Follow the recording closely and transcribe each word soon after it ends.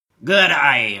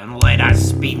G'day, and let us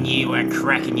spin you a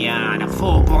cracking yarn of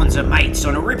four bonds of mates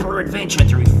on a ripper adventure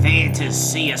through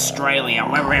Fantasy Australia,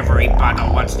 where every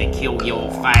bugger wants to kill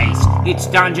your face. It's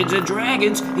Dungeons and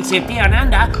Dragons, except down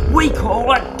under, we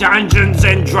call it Dungeons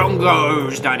and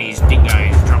Drongos. Dunnies,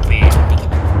 dingoes, drop bears,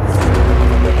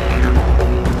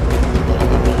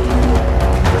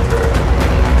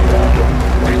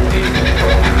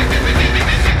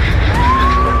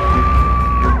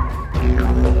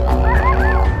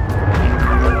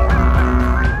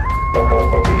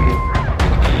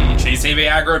 TV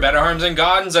Aggro, Better Homes and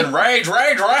Gardens, and Rage!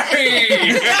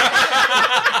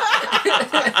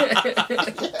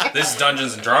 This is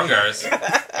Dungeons and Drongos,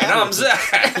 and I'm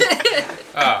Zach.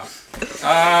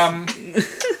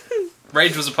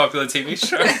 Rage was a popular TV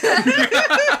show.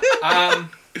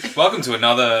 Welcome to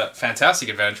another fantastic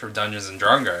adventure of Dungeons and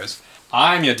Drongos.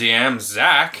 I'm your DM,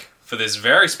 Zach, for this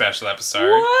very special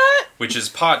episode, which is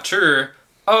part 2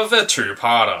 of a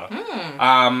two-parter.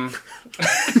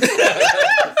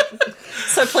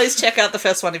 So please check out the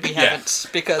first one if you haven't,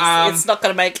 because it's not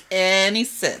going to make any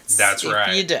sense. That's right.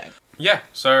 If you don't. Yeah,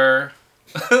 so...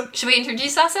 Should we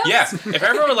introduce ourselves? Yeah, if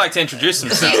everyone would like to introduce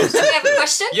themselves... Do we have a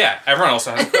question? Yeah, everyone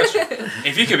also has a question.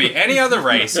 If you could be any other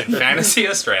race in Fantasy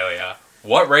Australia,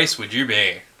 what race would you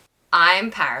be?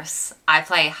 I'm Paris. I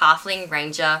play Halfling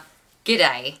Ranger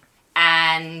G'day.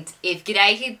 And if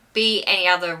G'day could be any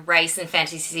other race in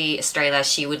Fantasy Australia,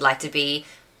 she would like to be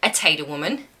a Tater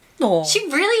woman. Aww. She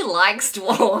really likes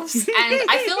dwarves. And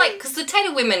I feel like, because the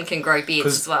Tater women can grow beards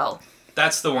as well.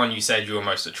 That's the one you said you were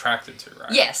most attracted to,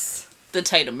 right? Yes. The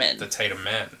Tater men. The Tater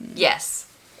men.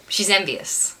 Yes. She's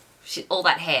envious. All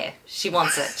that hair. She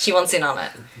wants it. She wants in on it.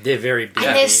 They're very big.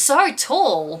 And they're so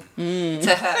tall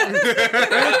to her.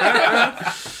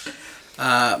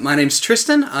 My name's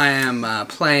Tristan. I am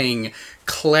playing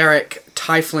Cleric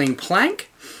Tiefling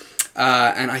Plank.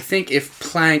 And I think if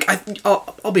Plank...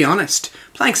 I'll be honest.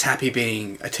 Plank's happy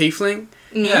being a tiefling.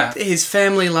 Yeah. His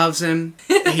family loves him.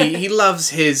 He loves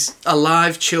his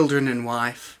alive children and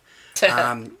wife.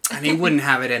 And he wouldn't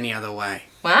have it any other way.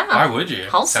 Wow. Why would you?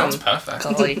 Wholesome. Sounds perfect.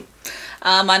 Golly.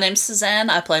 My name's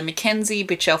Suzanne. I play Mackenzie,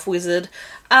 Bitch Elf Wizard.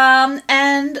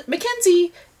 And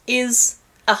Mackenzie is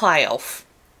a high elf.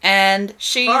 And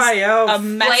she's High elf. a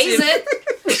Blaze massive... it.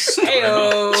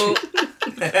 Heyo.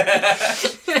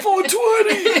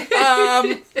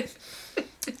 420!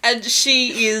 And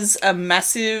she is a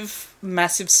massive,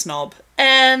 massive snob.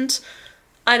 And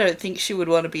I don't think she would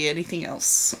want to be anything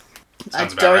else. Sounds I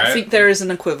about don't right. think there is an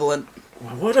equivalent.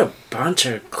 What a bunch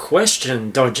of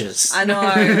question dodgers. I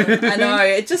know.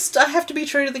 It just, I have to be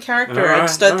true to the character. I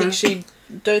just don't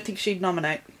think she'd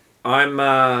nominate. I'm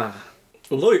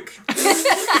Luke.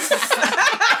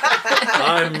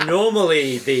 I'm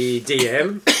normally the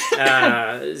DM.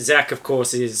 Zach, of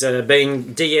course, is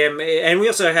being DM. And we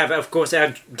also have, of course,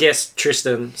 our guest,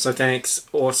 Tristan. So thanks.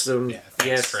 Awesome. Yeah, thanks,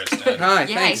 Yes. Tristan. Hi,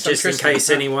 Yay. thanks. I'm Just in Tristan. case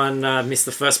anyone missed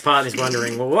the first part and is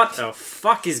wondering, well, what the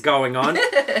fuck is going on?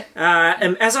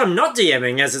 And as I'm not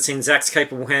DMing, as it's in Zach's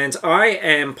capable hands, I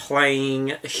am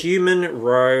playing Human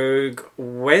Rogue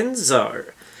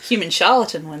Wenzo. Human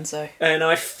charlatan, Wenzo. And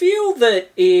I feel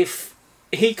that if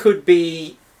he could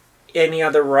be any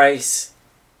other race,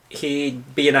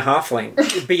 he'd be a halfling.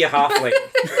 Be a halfling.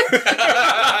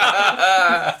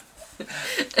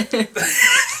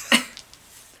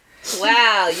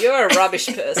 Wow, you're a rubbish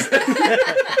person.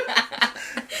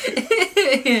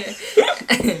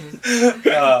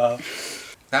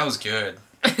 That was good.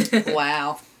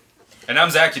 Wow. And I'm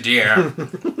Zach, your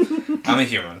DM. I'm a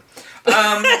human.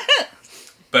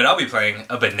 But I'll be playing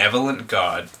a benevolent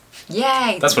god.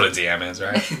 Yay. That's what a DM is,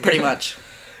 right? Pretty much.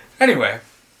 Anyway.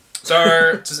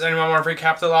 So, does anyone want to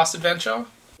recap the last adventure?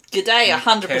 G'day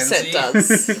 100% Mackenzie.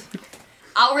 does.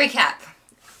 I'll recap.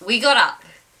 We got up.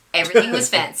 Everything was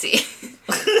fancy.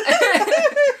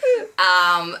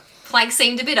 Plank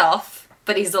seemed a bit off,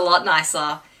 but he's a lot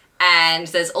nicer. And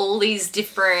there's all these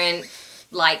different,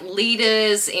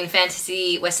 leaders in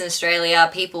fantasy Western Australia.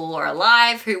 People who are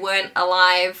alive, who weren't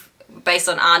alive, based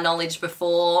on our knowledge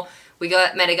before. We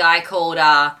met a guy called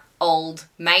Old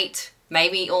Mate,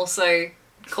 maybe also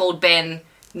called Ben,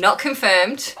 not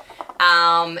confirmed.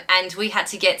 And we had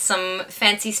to get some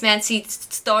fancy smancy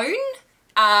stone.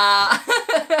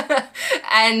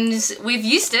 And we've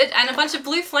used it, and a bunch of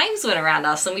blue flames went around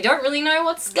us, and we don't really know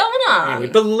what's going And we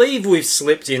on. believe we've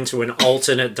slipped into an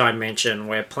alternate dimension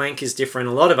where Plank is different,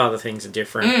 a lot of other things are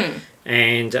different.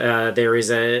 And there is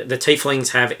the Tieflings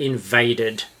have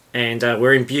invaded. And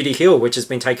we're in Beauty Hill, which has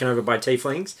been taken over by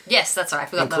Tieflings, Yes, that's right. I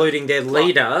forgot including their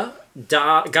leader,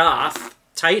 Garth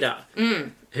Tater,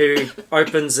 who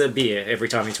opens a beer every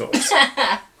time he talks.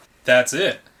 That's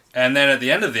it. And then at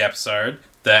the end of the episode,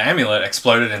 the amulet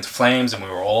exploded into flames and we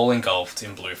were all engulfed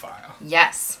in blue fire.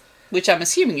 Yes. Which I'm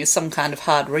assuming is some kind of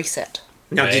hard reset.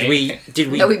 Now, did we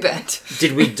No, we burnt.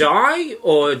 did we die,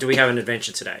 or do we have an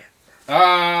adventure today?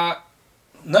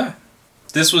 No.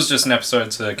 This was just an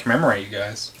episode to commemorate you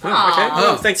guys. Oh, okay. Aw.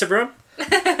 Well, thanks, everyone.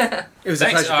 It was a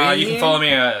Thanks. pleasure being You can here. follow me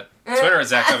at Twitter at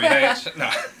ZachWH.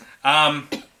 No.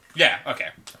 Yeah, okay.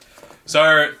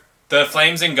 So, the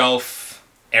flames engulf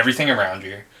everything around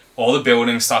you. All the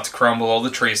buildings start to crumble, all the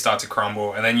trees start to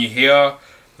crumble, and then you hear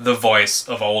the voice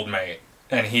of Old Mate.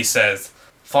 And he says,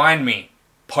 "Find me,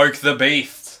 poke the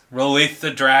beast, release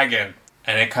the dragon."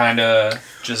 And it kind of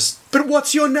just... But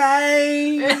what's your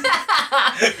name?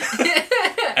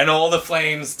 And all the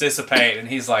flames dissipate, and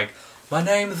he's like, "My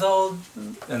name's Old..."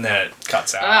 And then it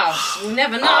cuts out. Oh, we'll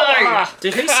never know.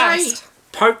 Did he Christ. say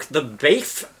poke the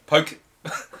beef? Poke...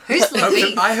 Who's the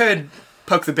beef? I heard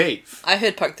poke the beef. I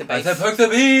heard poke the I beef. said, "Poke the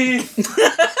beef!"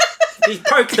 He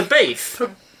poke the beef.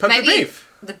 Poke Maybe the beef.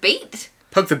 the beat?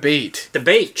 Poke the beat. The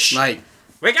beach. Like,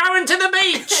 We're going to the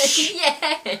beach.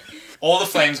 Yeah. All the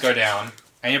flames go down,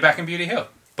 and you're back in Beauty Hill.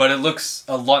 But it looks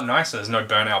a lot nicer. There's no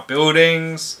burnt-out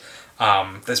buildings.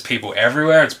 There's people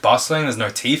everywhere. It's bustling. There's no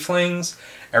tieflings.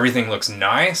 Everything looks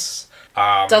nice.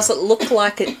 Does it look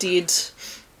like it did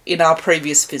in our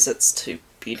previous visits to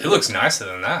Beauty? It looks nicer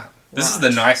than that. This is the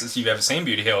nicest you've ever seen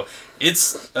Beauty Hill.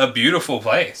 It's a beautiful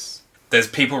place. There's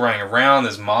people running around.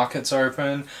 There's markets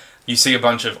open. You see a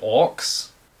bunch of orcs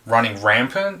running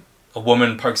rampant. A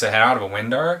woman pokes her head out of a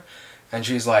window, and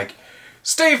she's like,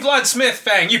 "Steve Bloodsmith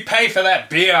Fang, you pay for that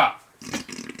beer!"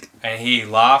 And he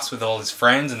laughs with all his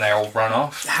friends, and they all run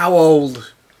off. how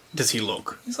old does he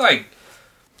look? He's like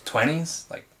 20s,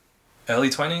 like early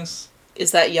 20s.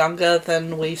 Is that younger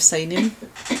than we've seen him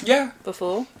Yeah.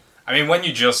 before? I mean, when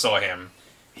you just saw him,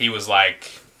 he was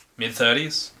like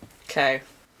mid-30s. Okay.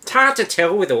 It's hard to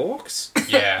tell with orcs.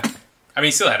 Yeah. I mean,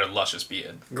 he still had a luscious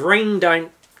beard. Green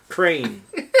don't cream.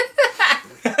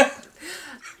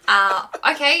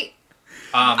 Okay.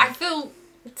 I feel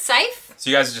safe. So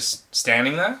you guys are just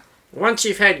standing there? Once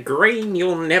you've had green,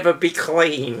 you'll never be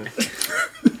clean.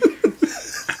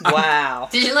 Wow.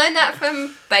 Did you learn that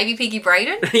from Baby Piggy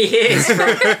Braden? Yes,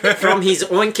 from his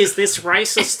Oink Is This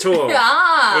Racist tour.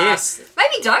 Yes.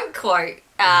 Maybe don't quote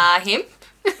him.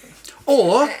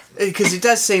 Or, because it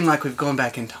does seem like we've gone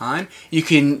back in time, you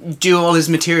can do all his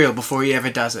material before he ever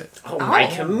does it. I'll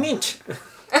make a mint.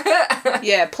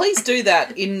 Yeah, please do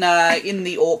that in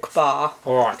the Orc Bar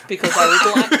Alright. because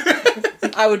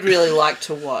I would really like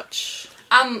to watch.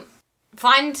 Are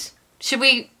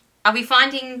we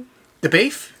finding... The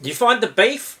beef? You find the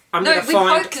beef? I'm No, going to we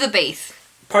find... poke the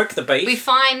beef. Poke the beef? We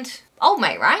find Old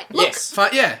Mate, right? Look, Yes.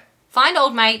 Yeah. find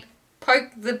Old Mate,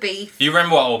 poke the beef, You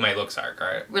remember what Old Mate looks like,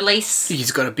 right? release.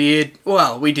 He's got a beard.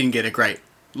 Well, we didn't get a great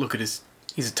look at his...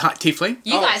 He's a tiefling.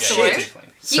 You guys saw he's a it.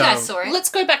 tiefling. You guys saw it. Let's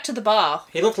go back to the bar.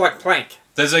 He looked like Plank.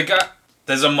 There's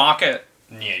a market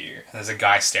near you, and there's a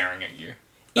guy staring at you.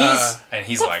 And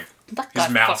he's like, That guy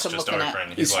his mouth's fucking just looking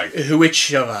open. at. He's like,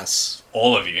 Which of us?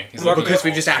 all of you. He's Well, looking Because at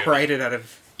we've all just of you. apparated out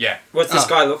of... Yeah. What's this Oh.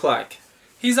 guy look like?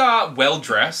 He's well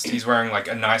dressed. He's wearing like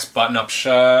a nice button-up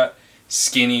shirt.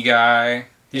 Skinny guy.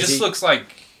 He Is just he- looks like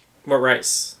What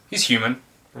race? he's human.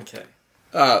 Okay.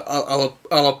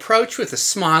 I'll approach with a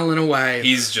smile and a wave.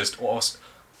 He's just awesome.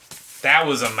 That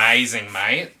was amazing,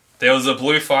 mate. There was a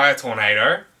blue fire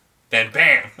tornado. Then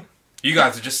bam, you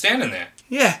guys are just standing there.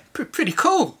 Yeah, pretty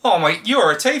cool. Oh my,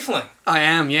 you're a tiefling. I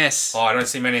am, yes. Oh, I don't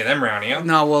see many of them around here.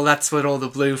 No, well, that's what all the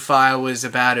blue fire was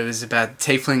about. It was about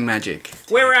tiefling magic.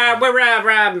 We're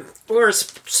a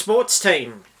sports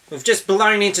team. We've just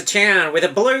blown into town with a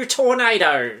blue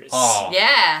tornadoes. Oh,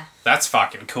 Yeah. that's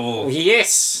fucking cool.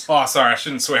 Yes. Oh, sorry, I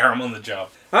shouldn't swear. I'm on the job.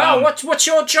 Oh, what's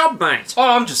your job, mate?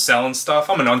 Oh, I'm just selling stuff.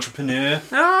 I'm an entrepreneur.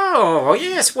 Oh,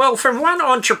 yes. Well, from one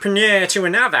entrepreneur to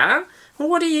another,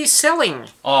 what are you selling?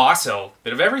 Oh, I sell a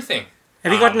bit of everything.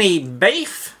 Have you got any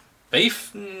beef?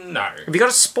 Beef? No. Have you got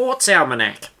a sports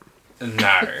almanac?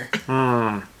 No.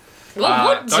 Well,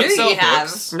 what do don't sell you have?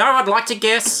 books. No, I'd like to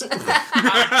guess.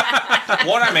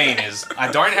 What I mean is,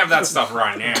 I don't have that stuff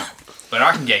right now, but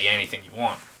I can get you anything you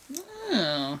want.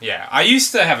 Oh. Yeah, I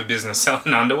used to have a business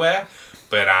selling underwear,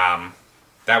 but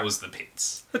that was the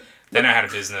pits. Then I had a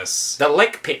business. The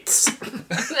leg pits.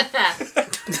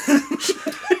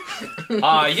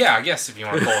 Yeah, I guess if you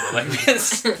want to call it the leg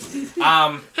pits.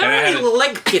 How Then I had many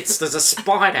leg pits does a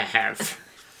spider have?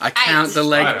 I count the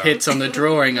leg Spider. pits on the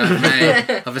drawing I've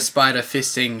made of a spider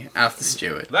fisting Arthur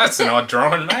Stewart. That's an odd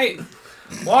drawing, mate.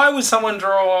 Why would someone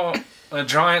draw a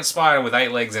giant spider with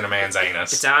 8 legs in a man's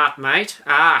anus? It's art, mate.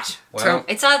 Art. Well,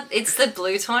 It's the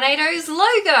Blue Tornadoes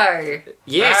logo.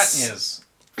 Yes. that is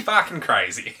fucking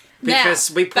crazy. Because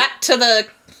now, we put- back to the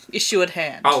issue at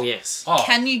hand. Oh, yes. Oh,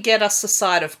 Can you get us a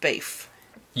side of beef?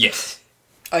 yes.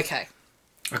 Okay.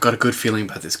 I got a good feeling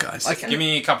about this, guys. Okay. Give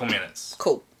me a couple minutes.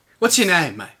 Cool. What's your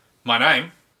name, mate? My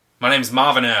name's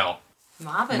Marvin Earl.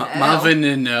 Marvin Earl. Marvin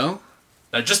and Earl?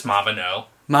 No, just Marvin Earl.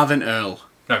 Marvin Earl.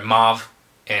 No, Marv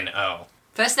and Earl.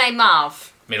 First name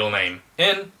Marv. Middle name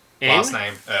N. N? Last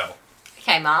name Earl.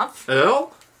 Okay, Marv.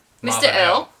 Earl? Mr. Marvin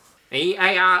Earl.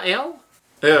 E-A-R-L?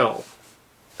 Earl.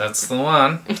 That's the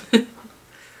one.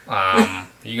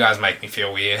 You guys make me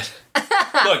feel weird.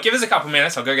 Look, give us a couple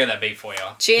minutes. I'll go get that beef for you.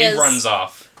 Cheers. He runs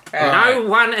off. No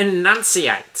one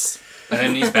enunciates. And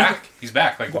then he's back. He's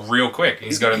back, like, real quick.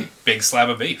 He's got a big slab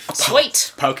of beef.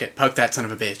 Sweet. Poke it. Poke that son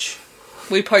of a bitch.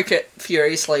 We poke it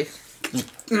furiously.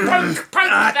 Poke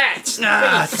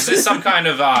that! Is this some kind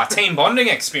of team bonding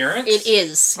experience? It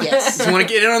is, yes. You want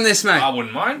to get in on this, mate? I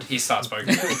wouldn't mind. He starts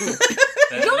poking.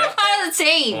 You're not part of the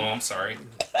team. Oh, I'm sorry.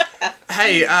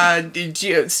 Hey, did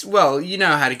you... Well, you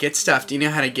know how to get stuff. Do you know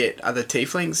how to get other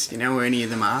tieflings? Do you know where any of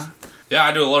them are? Yeah,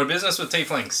 I do a lot of business with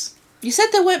tieflings. You said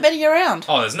there weren't many around.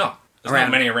 Oh, there's not. There's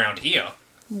Around. not many around here.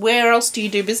 Where else do you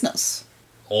do business?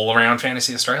 All around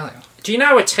Fantasy Australia. Do you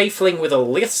know a tiefling with a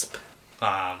lisp?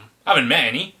 I haven't met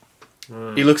any.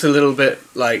 He looks a little bit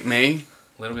like me.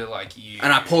 A little bit like you.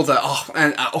 And I pull the...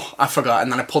 I forgot.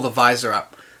 And then I pull the visor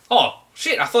up. Oh,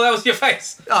 shit, I thought that was your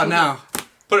face. Oh, no.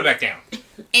 Put it back down.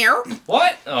 Err.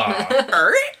 What? Oh,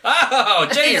 oh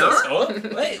Jesus. Oh,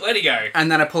 where'd he go?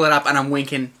 And then I pull it up and I'm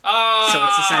winking. Oh, So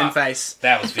it's the same face.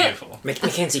 That was beautiful.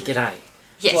 Mackenzie, g'day.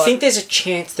 Yes. I think there's a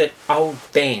chance that old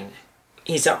Ben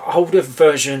is an older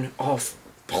version of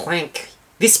Plank.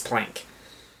 This Plank.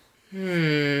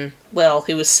 Well,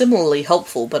 he was similarly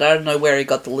helpful, but I don't know where he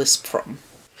got the lisp from.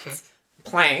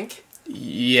 Plank?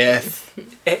 Yeah.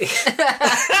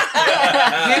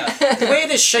 Where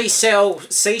does she sell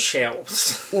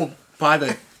seashells? Well, by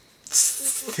the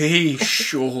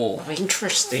seashore.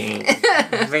 Interesting.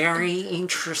 Very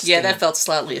interesting. Yeah, that felt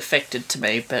slightly affected to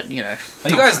me, but, you know. Are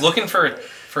you guys looking for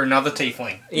another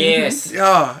tiefling? Yes.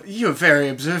 Oh, you're very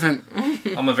observant.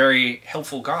 I'm a very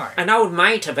helpful guy. An old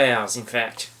mate of ours, in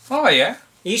fact. Oh, yeah?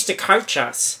 He used to coach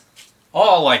us.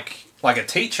 Oh, like a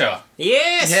teacher.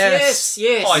 Yes, Yes. yes,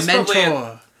 yes. Oh, he's probably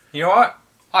Mentor. You know what?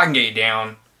 I can get you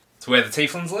down to where the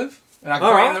tieflings live. And I can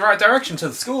All go you right. in the right direction to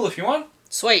the school if you want.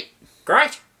 Sweet.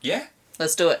 Great. Yeah?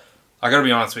 Let's do it. I gotta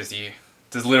be honest with you.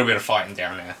 There's a little bit of fighting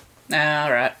down there.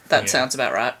 Alright, that Yeah. sounds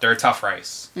about right. They're a tough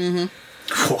race. Don't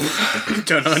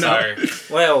know. So,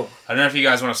 Well, I don't know if you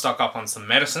guys want to stock up on some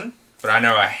medicine, but I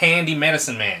know a handy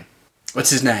medicine man. What's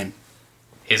his name?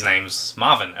 His name's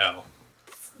Marvin Earl.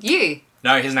 You.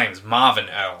 No, his name's Marvin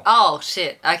Earl. Oh,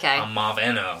 shit. Okay. I'm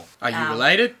Marvin Earl. Are you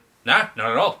related? No,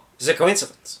 not at all. it's a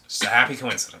coincidence. Just a happy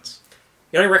coincidence.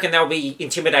 You don't reckon they'll be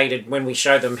intimidated when we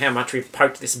show them how much we've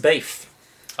poked this beef?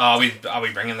 Are we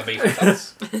bringing the beef with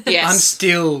us? Yes. I'm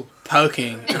still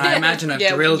poking, and I imagine I've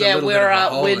drilled a little bit of a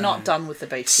hole we're in not it. done with the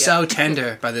beef yet. So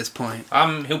tender by this point.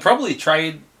 He'll probably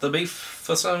trade the beef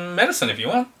for some medicine if you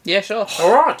want. Yeah, sure.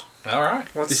 All right. All right.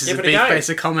 Let's This is give a it a go. beef-based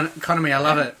economy. I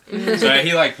love it. So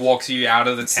he walks you out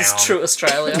of the This town. is true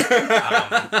Australia.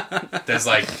 There's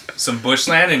some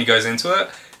bushland, and he goes into it.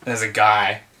 And there's a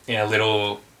guy in a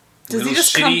little Does he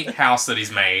just shitty house that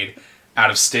he's made out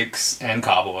of sticks and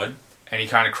cardboard. And he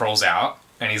kind of crawls out,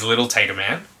 and he's a little tater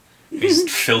man.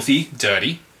 He's filthy,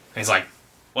 dirty. And he's like,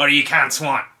 "What do you cunts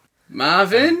want?"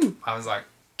 Marvin? I was like,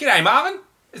 "G'day, Marvin.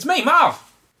 It's me, Marv."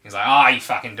 He's like, "Oh, you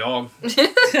fucking dog.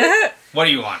 What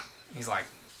do you want?" He's like,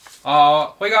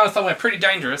 "Oh, we're going somewhere pretty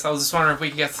dangerous. I was just wondering if we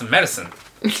could get some medicine."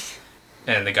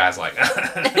 And the guy's like,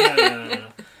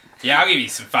 "Yeah, I'll give you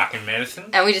some fucking medicine."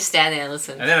 And we just stand there and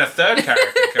listen. And then a third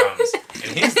character comes,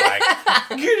 and he's like,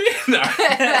 "Get in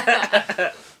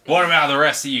there." What about the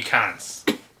rest of you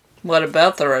cunts? What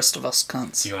about the rest of us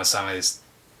cunts? Do you want some of this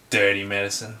dirty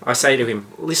medicine? I say to him,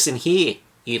 listen here,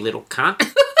 you little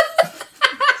cunt.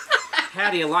 How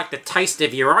do you like the taste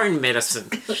of your own medicine?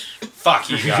 Fuck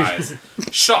you guys.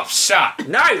 Shop shut.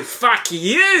 No, fuck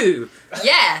you!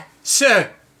 Yeah.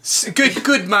 Sir.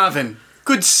 Good Marvin.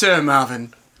 Good Sir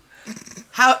Marvin.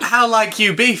 How like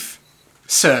you beef,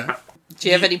 sir? Do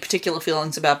you have any particular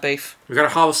feelings about beef? We've got a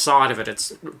whole side of it.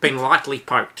 It's been lightly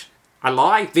poked. I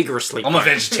lie vigorously. I'm a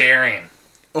vegetarian.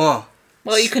 Oh,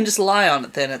 Well, you can just lie on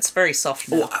it then. It's very soft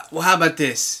now. well, how about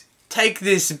this? Take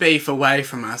this beef away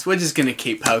from us. We're just gonna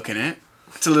keep poking it.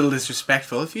 It's a little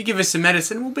disrespectful. If you give us some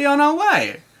medicine, we'll be on our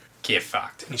way. Get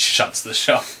fucked. He shuts the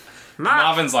shop. Marv,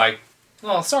 Marvin's like,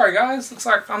 Oh, sorry guys. Looks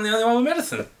like I'm the only one with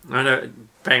medicine. I know.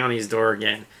 Bang on his door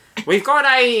again. We've got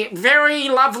a very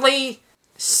lovely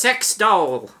sex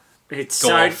doll. It's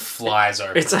Door so. flies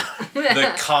open. It's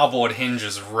The cardboard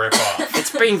hinges rip off.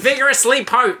 it's been vigorously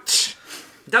poked.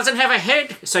 Doesn't have a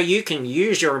head, so you can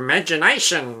use your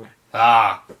imagination.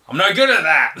 Ah, I'm no good at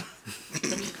that.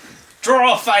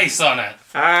 Draw a face on it.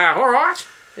 All right.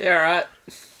 Yeah,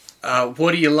 right.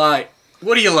 What do you like?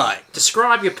 What do you like?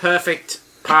 Describe your perfect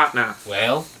partner.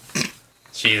 Well,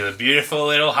 she's a beautiful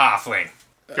little halfling.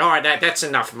 All right, that's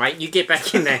enough, mate. You get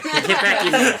back in there. You get back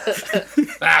in there.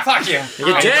 Ah, fuck you.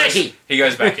 You're dirty. He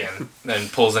goes back in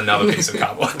and pulls another piece of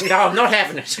cardboard. No, I'm not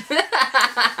having it.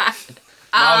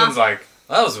 Marvin's like,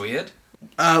 that was weird.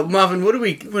 Marvin, what do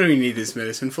we need this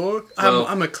medicine for? Well-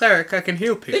 I'm a cleric. I can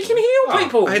heal people. They can heal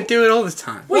people. I do it all the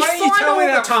time. We Why didn't you fight tell me all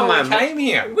the that time, before we mate. came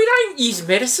here? We don't use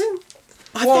medicine.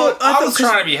 I Well, I was 'cause-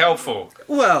 trying to be helpful.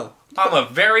 Well, I'm a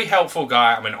very helpful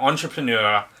guy. I'm an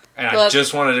entrepreneur, and I Look,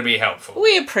 just wanted to be helpful.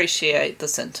 We appreciate the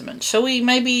sentiment. Shall we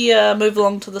maybe move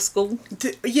along to the school?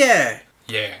 yeah.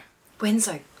 Yeah.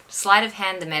 Wenzo, sleight of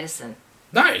hand the medicine.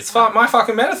 No, it's my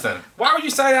fucking medicine. Why would you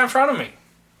say that in front of me?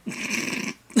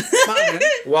 Marvin,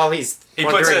 While he's He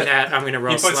puts wondering it- that, I'm going to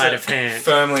roll He puts sleight it of hand.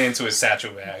 firmly into his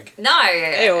satchel bag. No.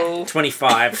 Ew.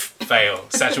 25. Fail.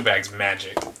 Satchel bag's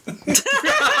magic.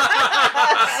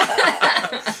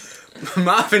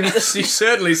 Marvin, you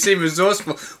certainly seem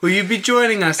resourceful. Will you be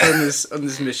joining us on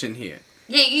this mission here?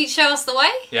 Yeah, you show us the way?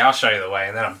 Yeah, I'll show you the way,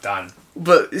 and then I'm done.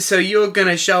 But so you're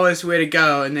gonna show us where to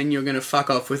go, and then you're gonna fuck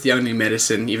off with the only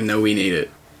medicine, even though we need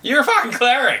it. You're a fucking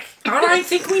cleric. I don't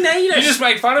think we need You it. just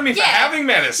made fun of me for Yeah. having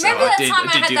medicine. Remember that did- time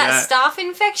I I did had do that that. staph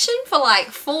infection for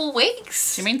like 4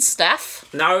 weeks? Do you mean staff?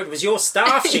 No, it was your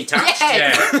staff she touched.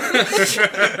 Yeah.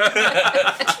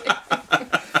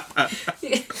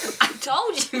 Yeah. I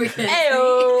told you.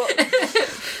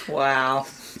 Ew. Wow.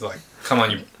 He's like, come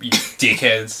on, you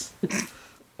dickheads.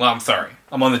 Well, I'm sorry.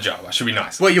 I'm on the job. I should be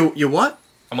nice. What you're what?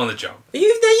 I'm on the job.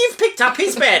 You've picked up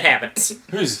his bad habits.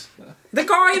 Who's? The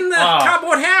guy in the Oh.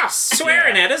 cardboard house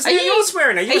swearing Yeah. at us. Are Yeah, you- you're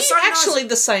swearing at us. Are You're you so nice. actually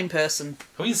the same person?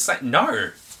 Who are you saying?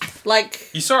 No. Like,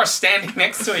 You saw us standing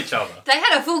next to each other. They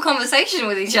had a full conversation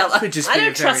with each other. Could just I be don't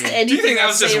a very- trust anything. Do you think that I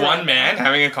was just see one right man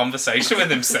having a conversation with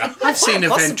himself? I've seen a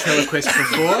Possibly. ventriloquist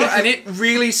before, and it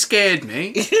really scared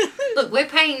me. Look, we're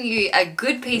paying you a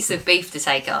good piece of beef to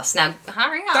take us. Now,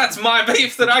 hurry up. That's my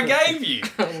beef that I gave you.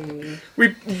 We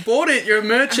bought it. You're a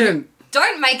merchant.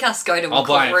 Don't make us go to a I'll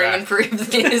buy it courtroom back. and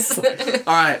prove this. All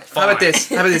right. How about Fine. this?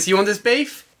 How about this? You want this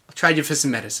beef? I'll trade you for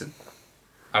some medicine.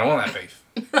 I don't want that beef.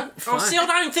 I still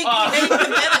don't think Oh. you need the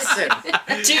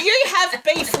medicine. Do you have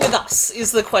beef with us?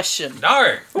 Is the question.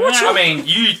 No. What's your- I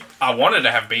mean, I wanted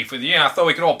to have beef with you, and I thought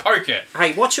we could all poke it.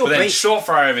 Hey, what's your But then beef? Short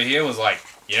Fry over here was like,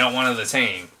 you're not one of the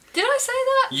team. Did I say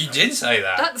that? You did say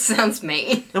that. That sounds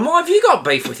mean. And why have you got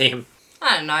beef with him?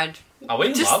 I don't know. Are we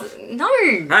in Just love? no.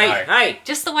 Hey, No. hey.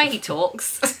 Just the way he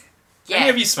talks. Any yeah.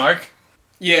 of you smoke?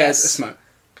 Yes. A smoke.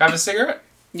 Can I have a cigarette?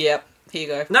 Yep. Here you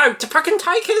go. No, to fucking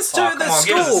take us to Oh, the come on,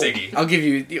 school. give us a ciggy. I'll give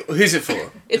you. Who's it for?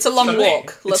 It's a long for me.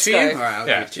 walk. Let's it's for go. you. All right. I'll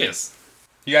Yeah, give it to you. cheers.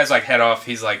 You guys like head off.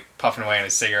 He's like puffing away on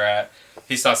his cigarette.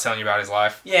 He starts telling you about his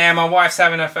life. Yeah, my wife's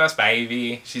having her first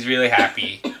baby. She's really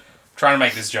happy. Trying to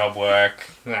make this job work.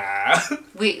 Nah.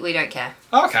 We don't care.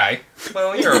 Okay.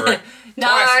 Well, you're rude.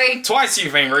 No. Twice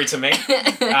you've been rude to me.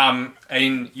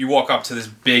 And you walk up to this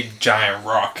big giant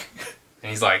rock, and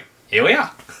he's like, "Here we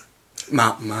are."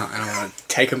 Marv, and I want to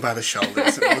take him by the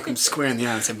shoulders and look him square in the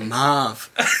eye and say, Marv,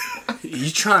 you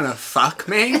trying to fuck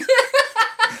me?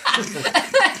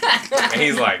 And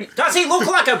he's like, Does he look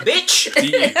like a bitch? "Do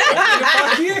you want me to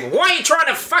fuck you? Why are you trying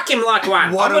to fuck him like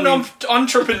one? What I'm are an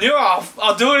entrepreneur.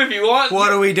 I'll do it if you want."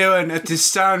 What are we doing at this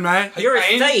stone, mate? You're a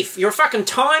Pain? thief. You're a fucking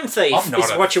time thief. I'm not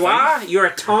is a what you thief. are. You're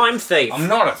a time thief. I'm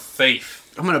not a thief.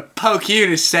 I'm gonna poke you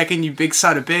in a second, you big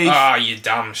son of beef. Ah, you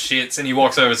dumb shits. And he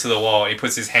walks over to the wall. He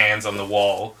puts his hands on the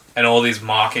wall, and all these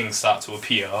markings start to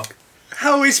appear.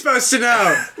 How are we supposed to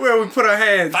know where we put our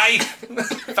hands?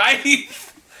 Faith! Faith!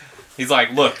 He's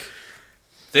like, "Look,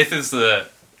 this is the..."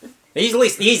 He's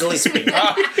lisping.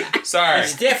 Sorry.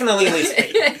 He's definitely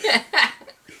lisping.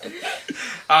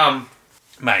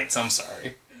 Mates, I'm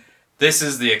sorry. This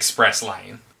is the express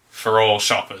lane for all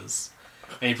shoppers.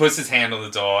 And he puts his hand on the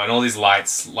door, and all these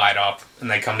lights light up, and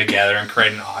they come together and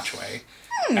create an archway.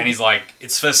 And he's like,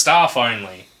 "It's for staff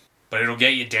only, but it'll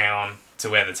get you down to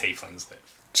where the tieflings live."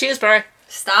 Cheers, bro.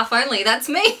 Staff only. That's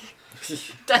me.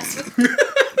 That's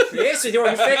Yes, with your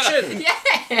infection.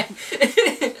 yeah.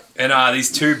 And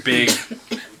these two big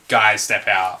guys step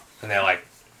out, and they're like,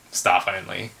 "Staff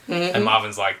only." Mm-hmm. And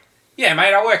Marvin's like, "Yeah,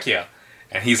 mate, I work here."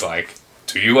 And he's like,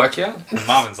 "Do you work here?" And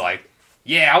Marvin's like,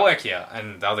 yeah, I work here.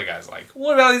 And the other guy's like,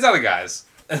 what about these other guys?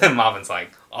 And then Marvin's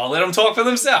like, I'll let them talk for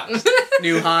themselves.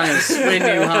 New hires. We're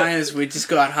new hires. We just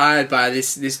got hired by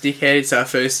this dickhead. It's our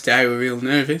first day. We're real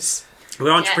nervous.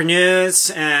 We're entrepreneurs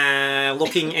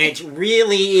looking at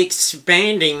really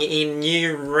expanding in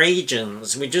new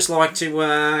regions. We'd just like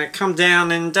to come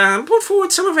down and put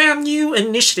forward some of our new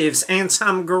initiatives and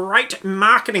some great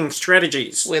marketing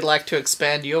strategies. We'd like to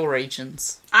expand your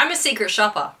regions. I'm a secret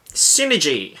shopper.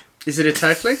 Synergy. Is it a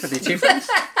tiefling? Are they tieflings?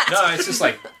 No, it's just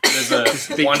like, there's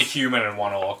Big- one human and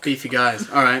one orc. Beefy guys.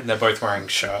 All right. And they're both wearing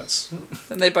shirts.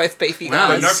 And they're both beefy Wow,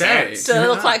 guys. no you say. pants. So they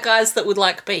look like guys that would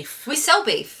like beef. We sell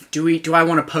beef. Do I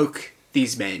want to poke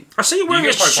these men? I see you wearing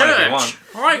a can poke one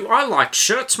if you shirt. I like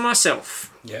shirts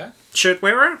myself. Yeah? Shirt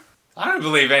wearer? I don't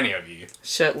believe any of you,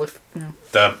 Shirtless.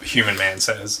 the human man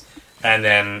says. And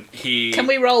then he... Can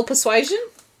we roll persuasion?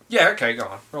 Yeah, okay, go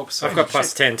on. Roll persuasion. I've got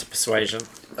plus 10 to persuasion.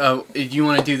 Oh, you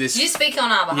want to do this? You speak on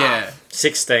our behalf. Yeah.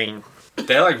 16.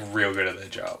 They're like real good at their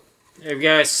job.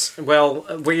 Yes, well,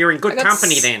 we're in good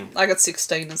company then. I got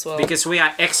 16 as well. Because we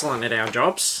are excellent at our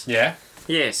jobs. Yeah?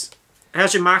 Yes.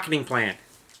 How's your marketing plan?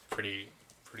 Pretty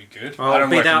good. I don't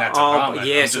work in that I'll, department.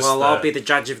 yes, I'm just well, I'll be the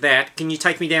judge of that. Can you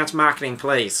take me down to marketing,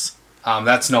 please?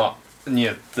 That's not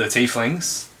near the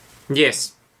tieflings.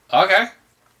 Yes. Okay.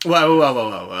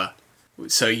 Whoa.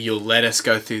 So you'll let us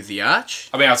go through the arch?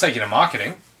 I mean, I'll take you to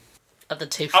marketing. Of the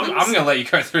tieflings? I'm going to let you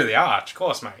go through the arch, of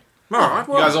course, mate. All right,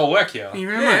 You well, guys all work here. Thank you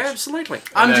very yeah, much. absolutely.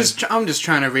 I'm then- just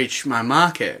trying to reach my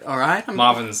market. All right.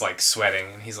 Marvin's like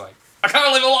sweating, and he's like, I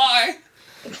can't live a lie!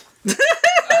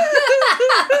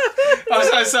 I'm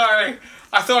so sorry.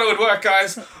 I thought it would work,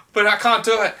 guys, but I can't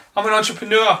do it. I'm an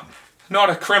entrepreneur, not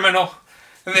a criminal.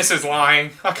 And this is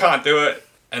lying. I can't do it.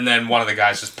 And then one of the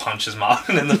guys just punches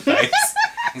Marvin in the face.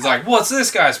 He's like, what's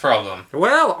this guy's problem?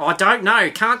 Well, I don't know.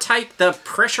 Can't take the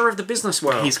pressure of the business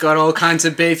world. He's got all kinds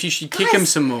of beef. You should kick him Guys,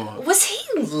 some more. Was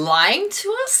he lying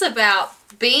to us about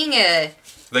being a...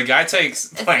 The guy takes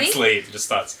Plank's think- lead and just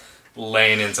starts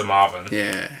laying into Marvin.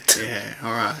 Yeah.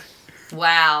 All right.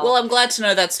 Wow. Well, I'm glad to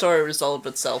know that story resolved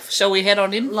itself. Shall we head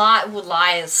on in?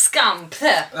 liars, scum.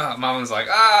 Puh. Marvin's like,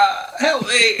 help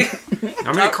me!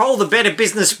 I'm going to call the Better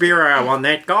Business Bureau on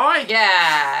that guy.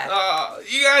 Yeah.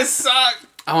 You guys suck!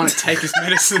 I want to take his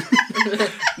medicine.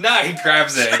 No, he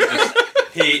grabs it and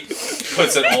he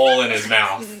puts it all in his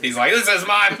mouth. He's like, this is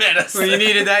my medicine! When you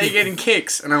needed that, you're getting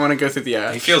kicks, and I want to go through the He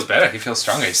arch. feels better. He feels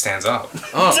stronger. He stands up.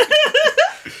 Oh.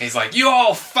 He's like, you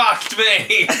all fucked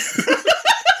me!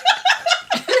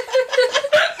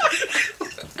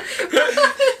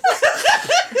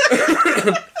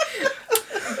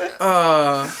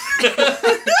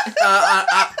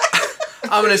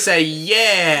 I'm gonna say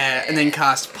yeah, and then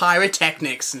cast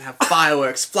pyrotechnics and have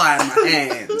fireworks fly on my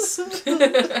hands.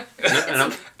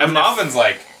 And Marvin's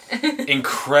like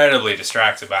incredibly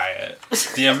distracted by it.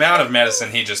 The amount of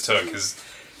medicine he just took is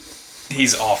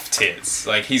he's off tits.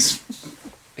 Like he's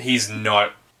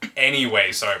not any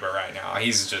way sober right now.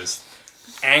 He's just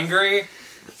angry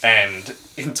and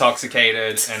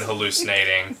intoxicated and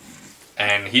hallucinating,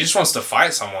 and he just wants to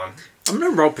fight someone. I'm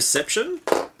going to roll perception.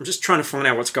 I'm just trying to find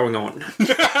out what's going on.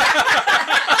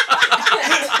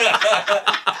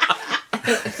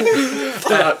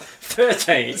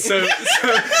 13. So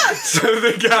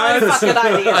the guys Fucking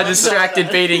idea. are distracted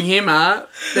beating him up.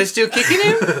 They're still kicking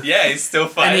him, Yeah, he's still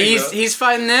and fighting. he's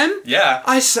fighting them. Yeah.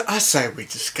 I say we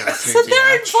just go through So the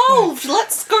they're arch. involved.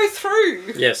 Let's go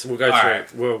through. Yes, we'll go All through right.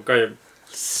 it. We'll go...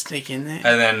 Sneak in there.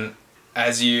 And then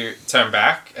as you turn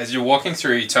back, as you're walking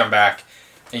through, you turn back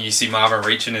and you see Marvin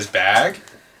reach in his bag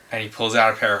and he pulls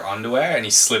out a pair of underwear and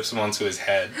he slips them onto his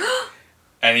head.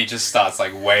 And he just starts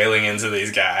like wailing into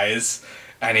these guys.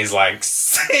 And he's like,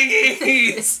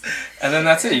 Siggies! And then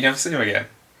that's it. You never see him again.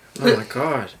 Oh my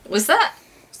god. Was that?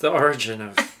 It's the origin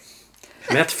of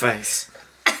Meth Face.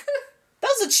 That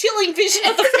was a chilling vision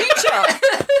of the future.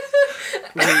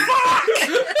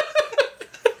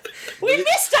 We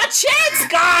missed our chance,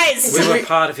 guys. We were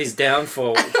part of his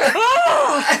downfall.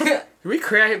 Did we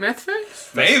create meth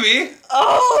face? Maybe.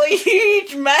 Oh,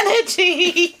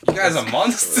 humanity. You guys are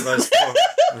monsters.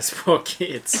 Those poor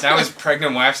kids. Now his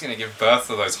pregnant wife's gonna give birth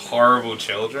to those horrible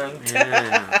children.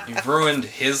 Yeah. You've ruined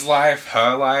his life,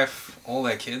 her life, all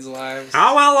their kids' lives.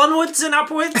 Oh well, onwards and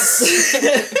upwards.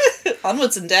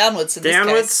 Onwards and downwards in this case.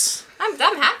 Downwards. I'm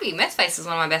happy. Methface is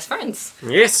one of my best friends.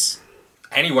 Yes.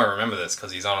 And he won't remember this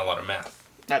because he's on a lot of meth.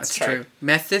 That's True. true.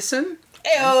 Methicin? Ew.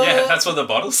 Yeah, that's what the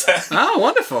bottle said. Oh,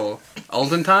 wonderful.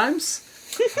 Olden times?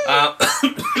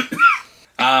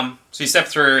 So you step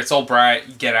through, it's all bright,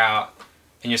 you get out,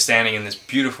 and you're standing in this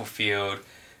beautiful field,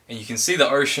 and you can see the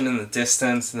ocean in the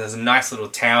distance, and there's a nice little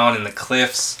town in the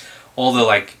cliffs, all the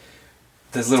like,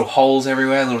 there's little holes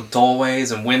everywhere, little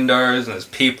doorways and windows, and there's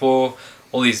people,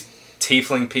 all these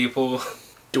tiefling people.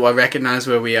 Do I recognize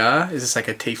where we are? Is this like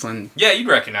a tiefling? Yeah, you'd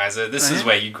recognize it. This is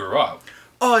where you grew up.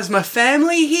 Oh, is my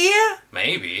family here?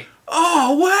 Maybe.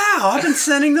 Oh, wow. I've been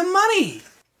sending them money.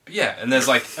 Yeah, and there's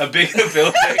like a big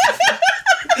building.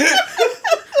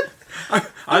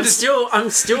 I'm still.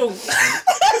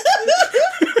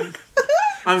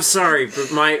 I'm sorry,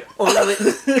 but my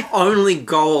only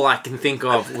goal I can think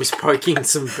of was poking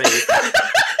some beef.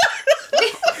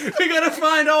 We gotta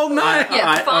find old mate.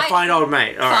 I find old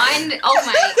mate. All right. Find old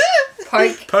mate,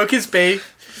 poke, Poke his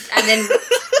beef. and then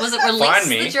was it release Find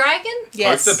me. the dragon?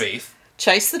 Yes. Poke the beef.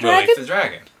 Chase the Release dragon? the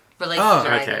dragon. Release Oh, the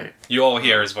dragon. Okay. You all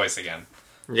hear his voice again.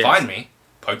 Yes. Find me.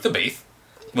 Poke the beef.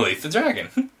 Release the dragon.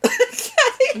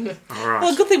 All right.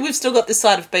 Well, good thing we've still got this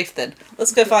side of beef then.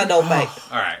 Let's go find old mate.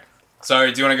 Alright.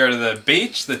 So, do you want to go to the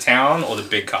beach, the town, or the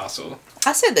big castle?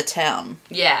 I said the town.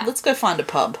 Yeah. Let's go find a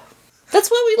pub.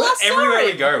 That's where we last saw Everywhere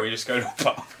we him. go, we just go to a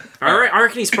pub. I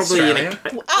reckon he's probably in Australia?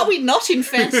 a. Are we not in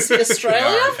Fantasy We are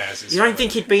Australia? in Fantasy You don't Australia.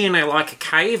 think he'd be in a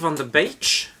cave on the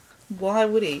beach Why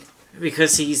would he?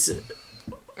 because he's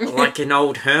like an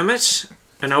old hermit,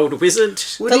 an old wizard?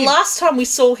 The last time we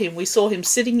saw him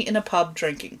sitting in a pub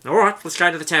drinking. All right, let's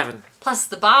go to the tavern. Plus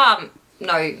the barman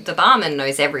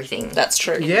knows everything. That's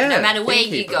true. Yeah. No matter where you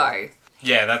innkeeper. go.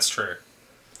 Yeah, that's true.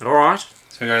 All right.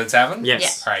 So we go to the tavern?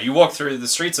 Yes. Alright, you walk through, the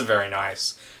streets are very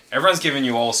nice. Everyone's giving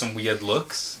you all some weird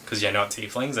looks, because you're not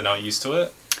tieflings, they're not used to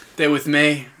it. They're with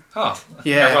me. Oh.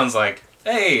 Yeah. Everyone's like,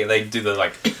 hey, they do the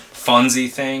like Fonzie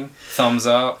thing, thumbs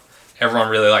up. Everyone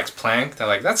really likes Plank. They're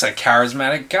like, that's a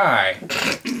charismatic guy.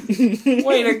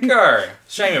 Way to go.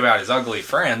 Shame about his ugly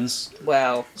friends,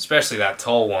 Wow. especially that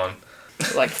tall one.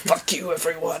 Like, fuck you,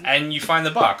 everyone. And you find the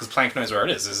bar, because Plank knows where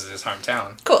it is. This is his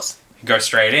hometown. Of course. You go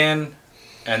straight in,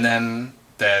 and then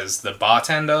there's the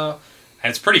bartender, and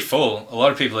it's pretty full. A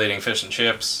lot of people eating fish and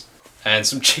chips, and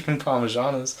some chicken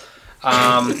parmesanas.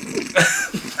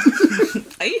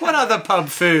 Are you What other pub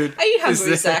food? Are you is hungry,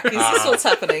 there? Zach? Is this what's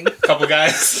happening? couple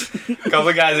guys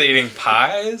eating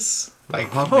pies, like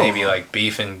Oh. maybe like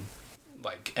beef and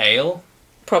like ale.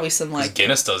 Probably some 'Cause like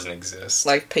Guinness doesn't exist.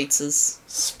 pizzas.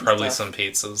 It's probably stuff. some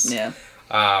pizzas. Yeah.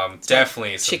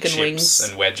 Definitely some chicken chips wings.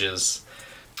 and wedges.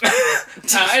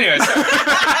 Anyways,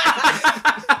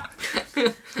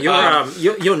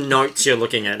 Your notes you're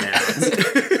looking at now.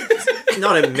 It's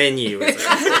not a menu, is it?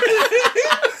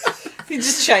 You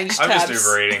just changed I'm tabs. just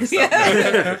overeating stuff.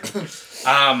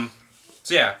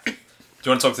 So yeah, do you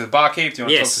want to talk to the barkeep? Do you want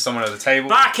to Yes. talk to someone at the table?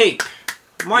 Barkeep,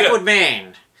 my Yeah. good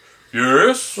man.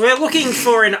 Yes. We're looking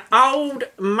for an old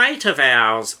mate of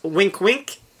ours. Wink,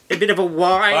 wink. A bit of a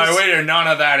wise. Oh, we do none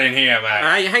of that in here,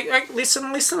 mate. Hey,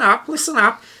 listen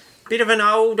up. Bit of an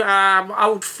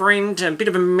old friend, a bit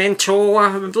of a mentor,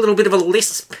 a little bit of a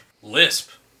lisp. Lisp.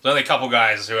 There's only a couple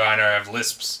guys who I know have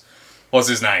lisps. What's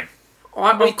his name?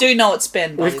 We do know it's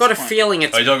Ben. by We've this got a point. feeling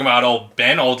it's Are you talking about old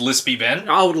Ben, old lispy Ben,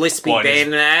 old lispy What is-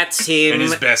 Ben. That's him. and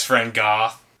his best friend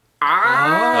Garth?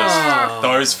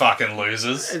 Those fucking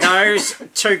losers. Those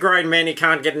two grown men who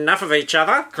can't get enough of each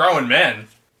other. Grown men.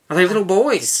 Are they little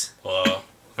boys? Well,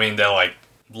 I mean, they're like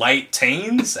late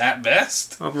teens at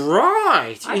best.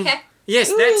 Right. Okay. Yes,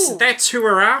 Ooh. that's who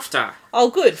we're after. Oh,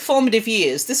 good. Formative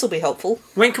years. This will be helpful.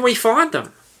 When can we find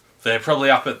them? They're probably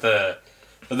up at the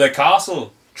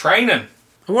castle training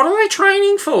What are they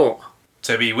training for?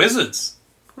 to be wizards.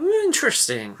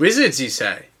 Interesting. Wizards, you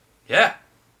say? Yeah.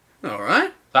 All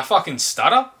right. That fucking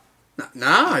stutter.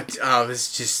 No, I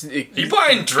was just. You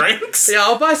buying drinks? Yeah,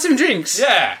 I'll buy some drinks.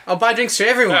 Yeah. I'll buy drinks for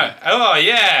everyone. Oh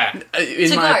yeah. In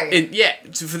To my, go. yeah,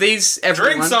 for these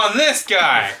everyone. Drinks on this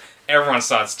guy. Everyone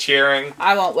starts cheering.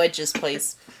 I want wedges,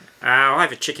 please. I'll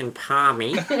have a chicken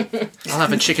palmy. I'll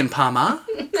have a chicken parma.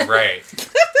 Great.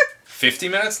 50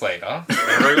 minutes later,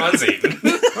 everyone's eating.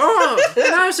 Oh,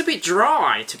 that was a bit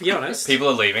dry, to be honest. People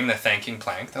are leaving. They're thanking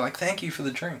Plank. They're like, "Thank you for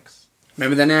the drinks."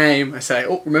 Remember the name? I say,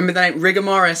 oh, remember the name? Rigor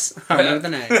Morris. I remember the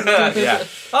name. Yeah.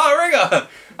 Oh, Rigger.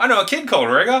 I know a kid called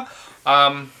Rigger.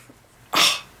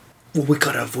 Well, we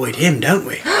gotta avoid him, don't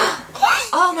we?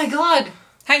 Oh my god.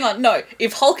 Hang on, no.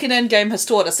 If Hulk in Endgame has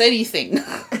taught us anything,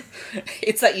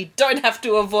 it's that you don't have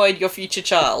to avoid your future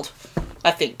child.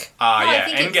 I think. No, I Yeah.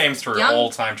 think it's Endgame threw young- all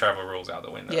time travel rules out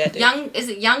the window. Yeah, dude. Is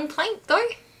it young Plank though?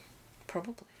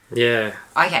 Probably. Yeah.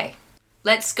 Okay.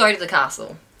 Let's go to the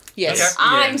castle. Yes. Okay.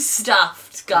 I'm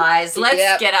stuffed, guys. Let's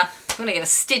Yep. get a. I'm gonna get a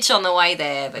stitch on the way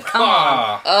there, but come on.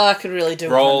 Ah, Oh, I could really do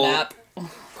with Roll. a nap.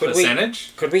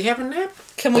 percentage? Could we have a nap?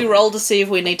 Can we roll to see if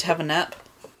we need to have a nap?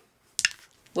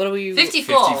 What are we...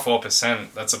 54.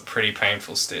 54%. That's a pretty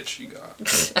painful stitch you got.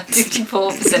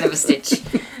 54% of a stitch.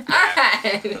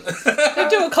 Alright. We'll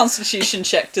do a constitution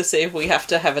check to see if we have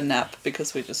to have a nap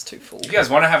because we're just too full. You guys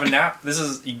want to have a nap? This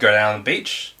is you go down the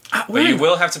beach, but you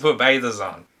will have to put bathers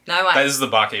on. No way. This is the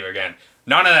barkeeper again.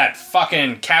 None of that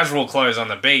fucking casual clothes on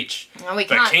the beach. No, we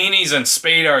can't. Bikinis and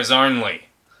speedos only,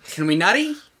 Can we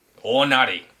nutty? or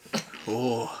nutty.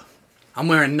 Oh, I'm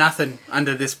wearing nothing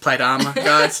under this plate armor,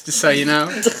 guys. Just so you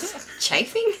know.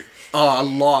 Chafing? Oh, a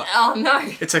lot. Oh no.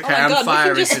 It's okay. Oh my I'm God, fire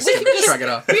we can just- resistant. we can just- Shrug it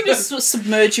off. We can just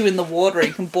submerge you in the water and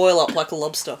you can boil up like a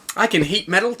lobster. I can heat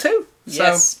metal too. So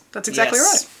Yes. that's exactly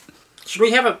Yes. right. Should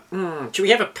we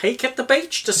have a peek at the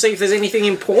beach to see if there's anything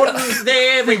important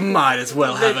there We might as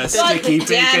well have a God sticky peek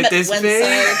damn at it, this Winslow.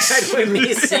 bitch. that we're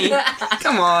missing?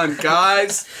 Come on,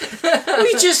 guys.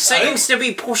 He just seems to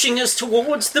be pushing us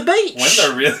towards the beach.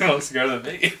 Wendell really wants to go to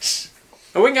the beach.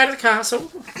 Are we going to the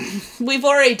castle? We've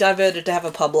already diverted to have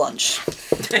a pub lunch.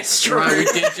 That's true. Right, we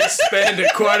did just spend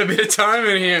quite a bit of time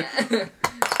in here.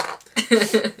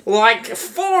 Like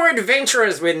 4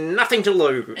 adventurers with nothing to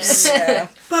lose. Yeah.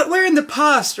 But we're in the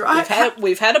past, right?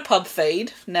 We've had a pub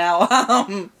feed. Now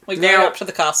we're going Now- up to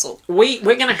the castle. We're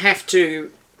going to have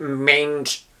to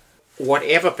mend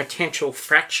whatever potential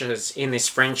fractures in this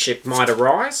friendship might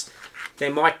arise.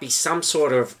 There might be some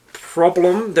sort of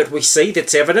problem that we see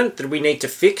that's evident that we need to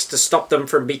fix to stop them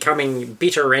from becoming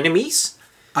bitter enemies.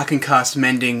 I can cast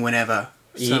mending whenever.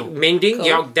 So Mending, Cool.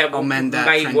 yeah, that I'll mend that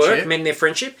may work, friendship. mend their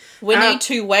friendship. We need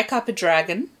to wake up a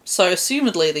dragon. So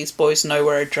assumedly these boys know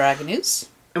where a dragon is.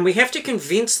 And we have to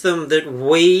convince them that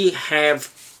we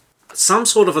have some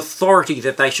sort of authority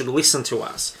that they should listen to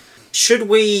us. Should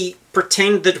we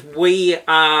pretend that we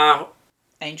are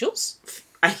Angels?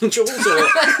 angels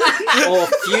or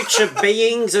future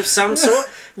beings of some sort?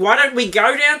 Why don't we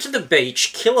go down to the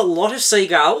beach, kill a lot of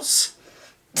seagulls,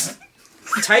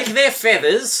 take their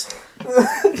feathers,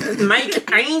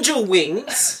 make angel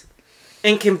wings,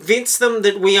 and convince them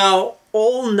that we are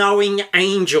all-knowing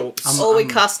angels? Or we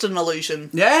cast an illusion.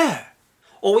 yeah.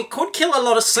 Or we could kill a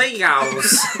lot of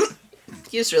seagulls.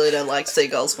 You just really don't like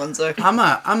seagulls, Windsor.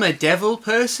 I'm a devil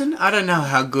person. I don't know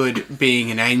how good being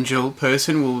an angel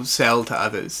person will sell to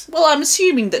others. Well, I'm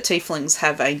assuming that tieflings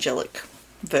have angelic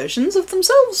versions of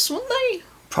themselves, wouldn't they?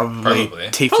 Probably. Probably.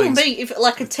 Tieflings. Probably, if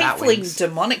like a bat tiefling wings.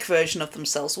 demonic version of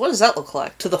themselves. What does that look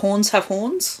like? Do the horns have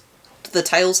horns? Do the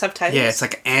tails have tails? Yeah, it's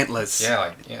like antlers.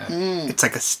 Yeah, It's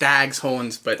like a stag's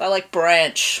horns, but I like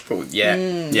branch. yeah,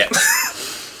 yeah.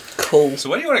 Cool. So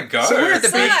where do you want to go? So we're at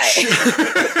the beach.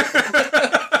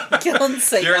 Killing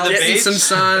seagulls. You're at the Getting beach. some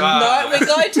sun. No, we're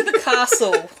going to the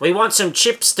castle. We want some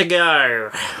chips to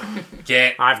go.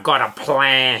 Get I've got a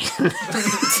plan.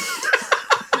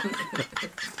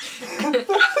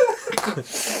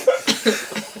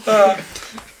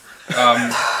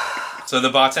 So the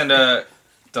bartender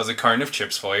does a cone of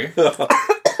chips for you.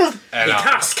 And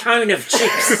Cast cone of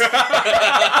chips.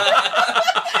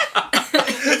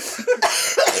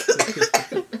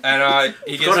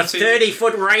 he gives Got a it to you.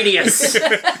 30-foot radius.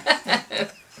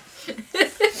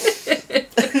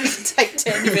 Take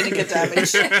 10 vinegar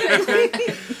damage.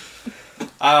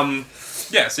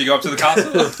 Yeah, so you go up to the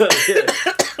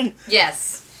castle.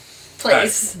 Yes.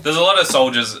 Please. There's a lot of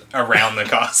soldiers around the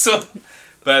castle,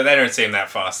 but they don't seem that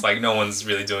fast. Like, no one's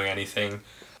really doing anything.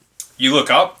 You look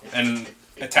up, and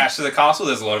attached to the castle,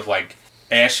 there's a lot of, like,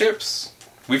 airships.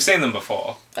 We've seen them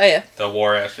before. Oh yeah, The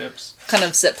war airships. kind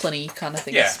of Zeppelin-y kind of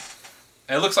things. Yeah.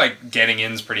 And it looks like getting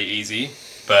in's pretty easy,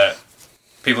 but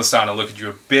people are starting to look at you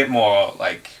a bit more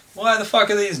like, why the fuck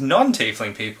are these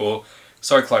non-tiefling people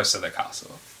so close to the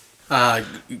castle?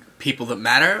 People that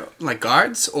matter, like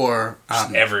guards, or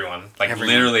Just everyone. Like,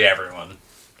 everyone. literally everyone.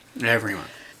 everyone.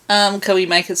 Can we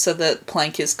make it so that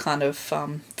Plank is kind of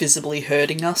visibly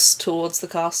herding us towards the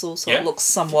castle, so Yeah. it looks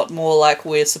somewhat more like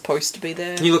we're supposed to be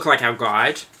there? You look like our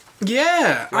guide.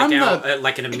 Yeah,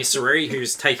 Like an emissary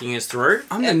who's taking us through.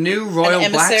 I'm the new royal An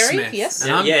emissary, blacksmith. yes.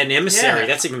 And I'm, Yeah, an emissary. yeah.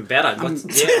 That's even better. Let's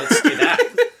do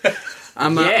that.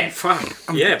 I'm, Yeah, fuck.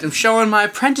 Yeah. I'm showing my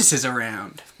apprentices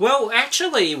around. Well,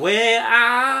 actually,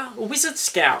 we're wizard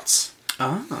scouts.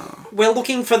 Oh. We're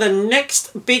looking for the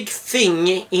next big thing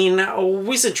in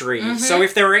wizardry. So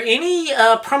if there are any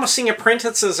promising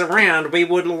apprentices around, we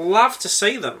would love to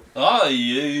see them. Oh,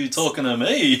 you talking to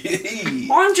me?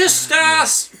 I'm just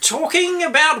talking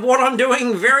about what I'm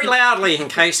doing very loudly in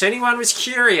case anyone was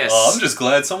curious. Oh, I'm just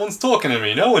glad someone's talking to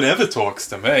me. No one ever talks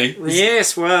to me.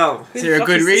 Yes, well, Is there a fuck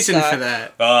good is this reason guy? for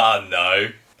that? Ah, no.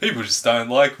 People just don't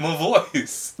like my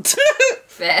voice.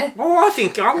 Fair. oh,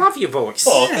 I love your voice.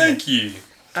 Oh, thank you.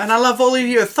 And I love all of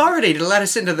your authority to let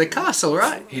us into the castle,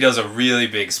 right? He does a really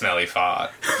big smelly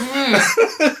fart.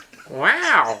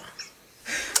 Wow.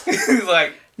 He's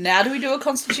like, Now do we do a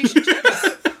constitution check?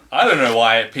 I don't know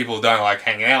why people don't like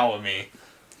hanging out with me.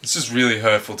 It's just really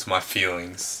hurtful to my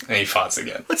feelings. And he farts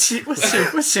again.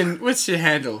 What's your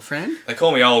handle, friend? They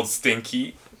call me Old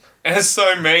Stinky. And it's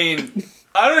so mean.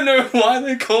 I don't know why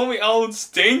they call me Old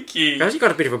Stinky. Guys, you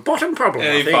got a bit of a bottom problem,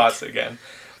 And I he think. farts again.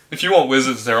 If you want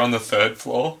wizards, they're on the 3rd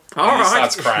floor. All And he right.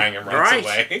 starts crying and runs Right.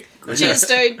 away. Cheers,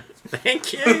 dude.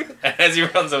 Thank you. And as he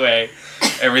runs away,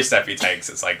 every step he takes,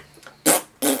 it's like,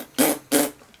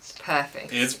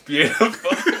 Perfect. it's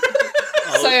beautiful.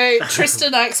 So,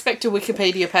 Tristan, I expect a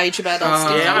Wikipedia page about Old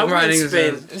Stinky. Yeah, I I'm writing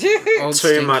wouldn't this spend Old too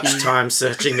Stinky. much time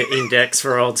searching the index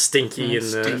for Old Stinky in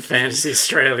the Stinky. Fantasy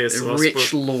Australia The source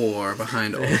rich book. lore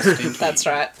behind Old Stinky. That's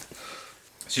right.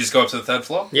 So you just go up to the 3rd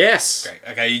floor? Yes. Great.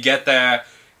 Okay, you get there.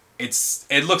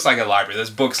 It looks like a library.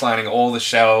 There's books lining all the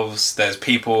shelves. There's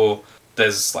people.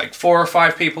 There's like 4 or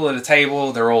 5 people at a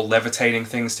table. They're all levitating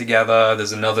things together.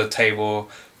 There's another table.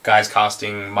 Guys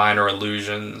casting minor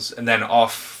illusions. And then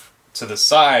off to the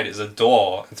side is a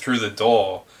door. And through the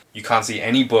door, you can't see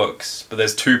any books. But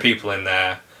there's 2 people in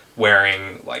there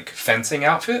wearing like fencing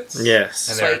outfits. Yes.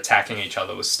 And they're Sweet. attacking each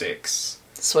other with sticks.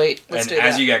 Sweet. Let's And do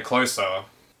as that. you get closer,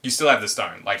 you still have the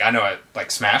stone. Like, I know it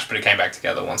like smashed, but it came back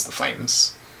together once the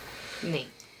flames. Neat.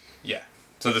 Yeah.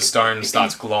 So the stone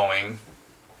starts glowing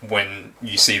when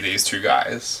you see these 2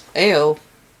 guys. Ew.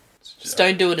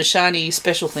 Stone doing a shiny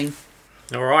special thing.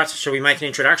 All right, shall we make an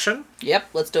introduction? Yep,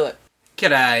 let's do it.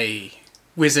 G'day.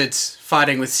 Wizards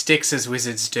fighting with sticks as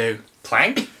wizards do.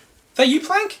 Plank? Is that you,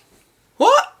 Plank?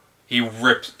 What? He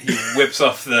whips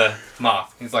off the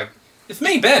mask. He's like, it's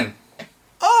me, Ben.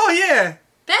 Oh, yeah.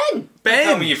 Ben!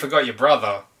 Tell me Ben. you forgot your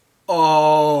brother.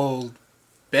 Old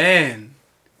Ben.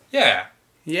 Yeah.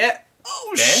 Yeah.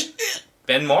 Oh, Ben?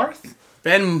 Ben Morris?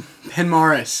 Ben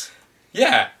Morris.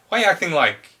 Yeah. Why are you acting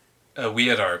like a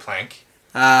weirdo, Plank?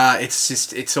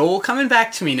 It's all coming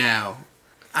back to me now.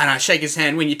 And I shake his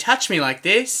hand when you touch me like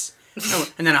this.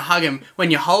 And then I hug him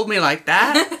when you hold me like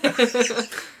that.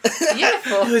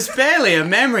 Beautiful. It was barely a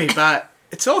memory, but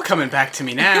it's all coming back to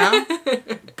me now.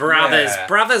 Brothers. Yeah.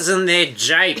 Brothers and their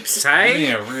japes, You're hey?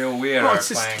 being a real weirdo, Oh, it's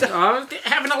just- Plank. Oh,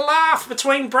 having a laugh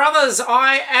between brothers.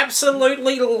 I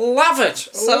absolutely love it.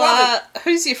 So, love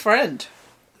who's your friend?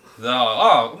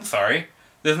 Oh, I'm sorry.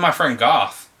 This is my friend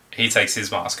Garth. He takes his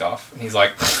mask off. He's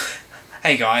like,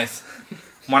 hey guys,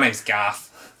 my name's Garth.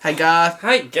 Hey, Garth. it.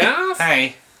 Hey, Garth.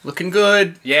 Hey. Looking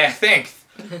good. Yeah, thanks.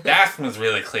 The accent was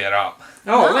really cleared up.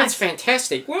 Oh, Nice. that's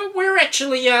fantastic. We're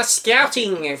actually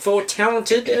scouting for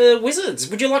talented wizards.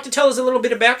 Would you like to tell us a little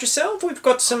bit about yourself? We've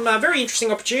got some very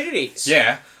interesting opportunities.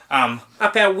 Yeah. Up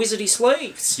our wizardy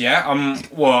sleeves. Yeah, I'm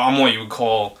what you would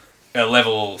call a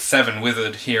level 7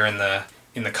 wizard here in the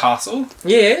castle.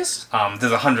 Yes.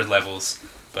 There's 100 levels,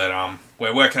 but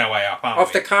we're working our way up, aren't Of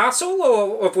we? the castle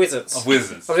or of wizards? Of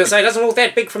wizards. I was going to say, it doesn't look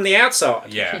that big from the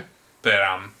outside. Yeah. But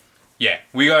yeah,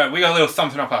 we got a little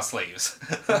something up our sleeves.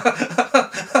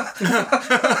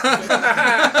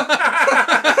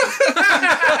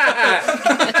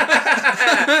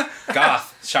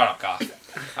 Garth, shut up, Garth.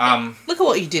 Look at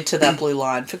what you did to that blue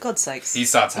line, for God's sakes. He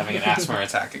starts having an asthma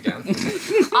attack again.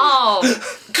 Oh,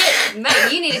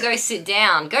 mate, you need to go sit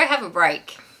down. Go have a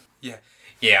break.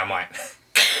 Yeah, I might.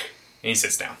 And he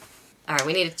sits down. Alright,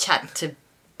 we need to chat to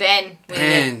Ben.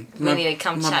 Ben. We need to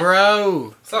come my chat.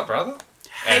 bro. What's up, brother?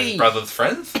 Hey. And brother's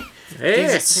friends?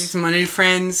 Yes. These are my new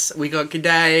friends. We got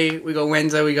G'day, we got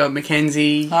Wenzo, we got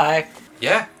Mackenzie. Hi.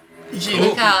 Yeah.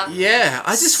 Luca. Yeah,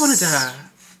 I just wanted to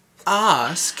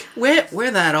ask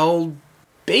where that old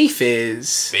beef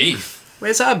is. Beef.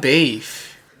 Where's our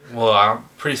beef? Well, I'm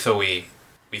pretty sure we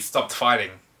stopped fighting.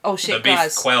 Oh The shit, beef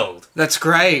guys. quelled. That's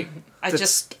great. I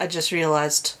just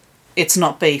realised it's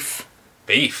not beef.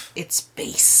 Beef. It's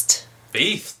beast.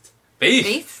 Beef. Beef.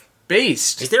 Beef?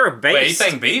 Beast. Is there a base? Wait, are you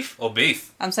saying beef or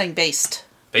beef? I'm saying beast.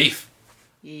 Beef.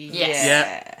 Yes.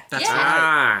 Yeah. That's Yeah. right.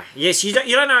 Ah, yes. You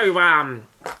don't know.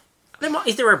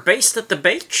 Is there a beast at the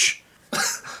beach?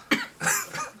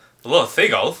 A lot of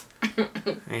seagulls. Yeah.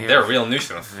 They're a real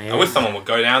nuisance. Yeah. I wish someone would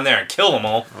go down there and kill them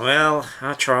all. Well,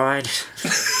 I tried.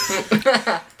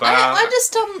 But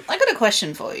I got a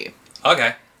question for you.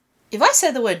 okay. If I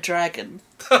say the word dragon,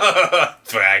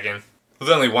 Dragon.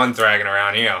 There's only one dragon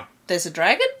around here. there's a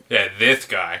dragon? Yeah, this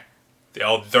guy. The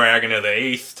old dragon of the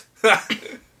east.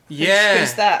 Yeah.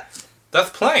 Who's that? That's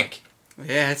Plank.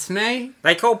 Yeah, it's me.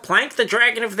 They call Plank the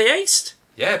Dragon of the East?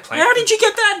 Yeah, Plank. How did you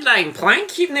get that name,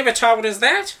 Plank? You've never told us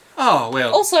that. Oh,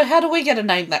 well. Also, how do we get a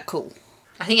name that cool?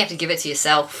 I think you have to give it to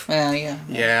yourself. Well, yeah.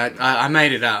 Yeah, I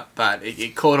made it up, but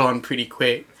it caught on pretty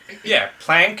quick. Yeah,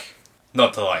 Plank.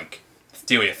 Not to like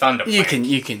steal your thunder. You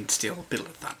Plank. can steal a bit of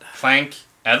thunder. Plank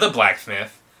at the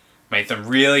blacksmith made some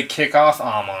really kick-ass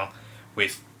armor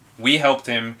with we helped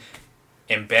him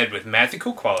embed with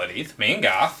magical qualities, me and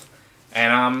Garth,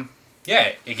 and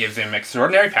yeah, it gives him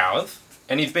extraordinary powers,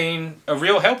 and he's been a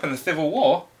real help in the Civil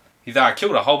War. He's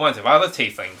killed a whole bunch of other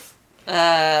tieflings.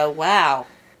 Wow.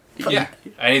 Yeah,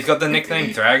 and he's got the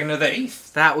nickname Dragon of the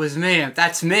East. That was me.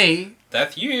 That's me.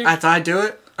 That's you. As I do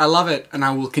it, I love it, and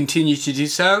I will continue to do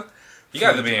so. You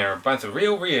guys are being a bunch of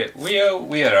real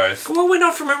weirdos. Well, we're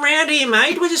not from around here,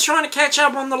 mate. We're just trying to catch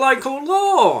up on the local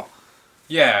law.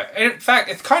 Yeah, in fact,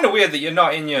 it's kind of weird that you're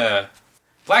not in your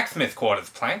blacksmith quarters,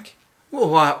 Plank.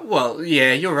 Well,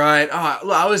 yeah, you're right. Oh,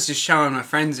 look, I was just showing my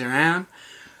friends around.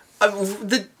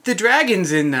 The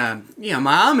dragon's in,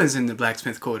 my armor's in the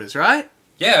blacksmith quarters, right?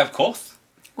 Yeah, of course.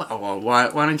 Well, why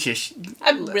don't you...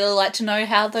 I'd really like to know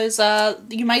how those,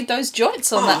 you made those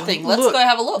joints on that thing. Let's look, go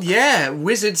have a look. Yeah,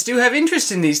 wizards do have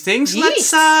interest in these things.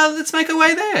 Yes. Let's make our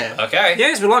way there. Okay.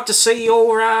 Yes, we'd like to see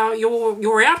your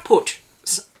output.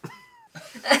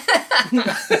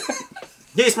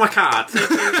 Here's my card.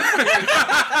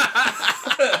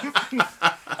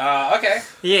 Okay.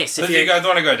 Yes, So do you guys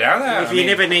want to go down there? if you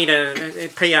never need a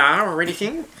PR or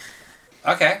anything,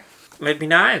 Okay. let me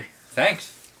know.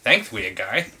 Thanks, weird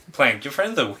guy. Plank, your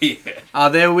friends are weird. Oh,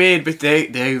 they're weird, but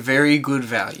they're very good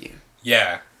value.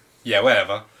 Yeah,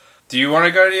 whatever. Do you want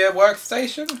to go to your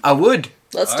workstation? I would.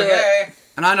 Let's do it. Okay.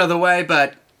 And I know the way,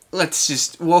 but let's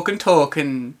just walk and talk.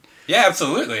 And Yeah,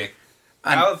 absolutely.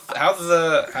 How's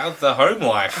the home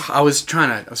life? I was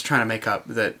trying to make up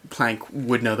that Plank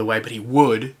would know the way, but he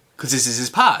would, because this is his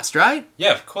past, right?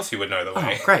 Yeah, of course he would know the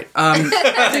way. Oh, great.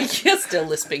 You're still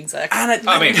lisping, Zach. And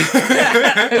I mean,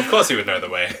 of course he would know the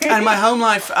way. and my home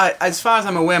life, as far as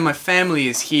I'm aware, my family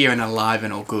is here and alive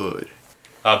and all good.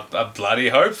 I bloody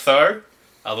hope so.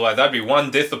 Otherwise, I'd be one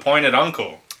disappointed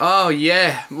uncle. Oh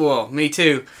yeah, well, me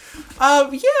too. Yeah,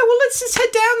 well, let's just head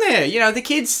down there. You know, the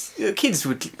kids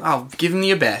would. I'll give them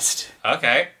your best.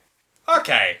 Okay.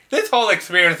 This whole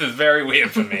experience is very weird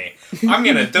for me. I'm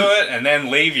gonna do it and then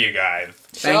leave you guys.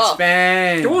 Thanks, Sure.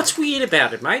 Ben. What's weird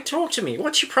about it, mate? Talk to me.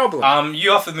 What's your problem?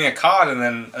 You offered me a card and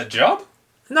then a job?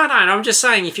 No, I'm just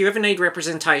saying, if you ever need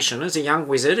representation as a young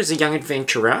wizard, as a young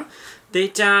adventurer,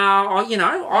 that, I can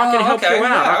help okay, you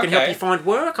out. yeah, I can help okay. you find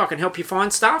work. I can help you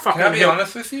find stuff. Can I be help,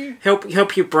 honest with you?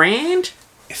 help you brand.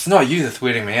 It's not you that's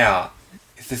weirding me out.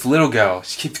 It's this little girl.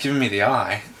 She keeps giving me the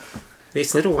eye.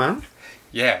 This little one.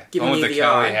 Yeah, Giving one you with the the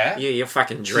curly eye. hair. You're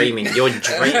fucking dreaming. You're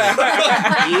dreaming.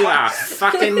 You are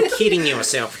fucking kidding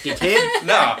yourself, dickhead.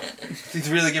 No, she's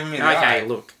really giving me the eye. Okay,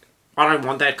 look. I don't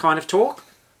want that kind of talk.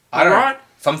 I don't. Alright?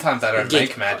 Sometimes I don't Yeah.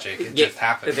 make magic. It Yeah, just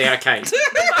happens. they're okay.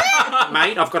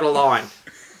 Mate, I've got a line.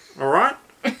 Alright?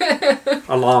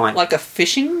 A line. Like a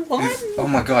fishing line? Oh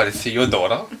my god, is she your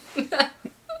daughter?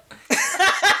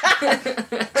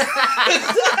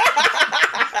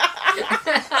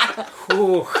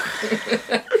 Ooh.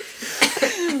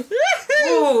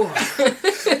 Ooh.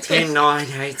 10, 9,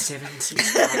 8, 7,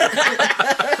 6,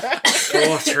 5,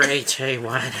 4, 3, 2,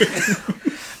 1.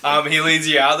 He leads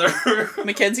you out the room.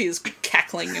 Mackenzie is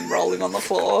cackling and rolling on the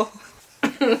floor.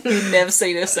 You've never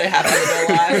seen her so happy in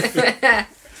her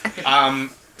life.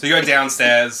 So you go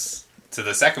downstairs to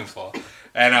the second floor,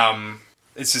 and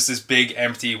it's just this big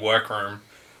empty workroom.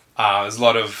 There's a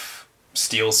lot of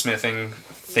steel smithing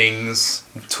things,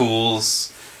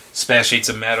 tools, spare sheets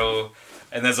of metal,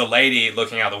 and there's a lady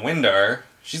looking out the window.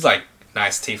 She's like,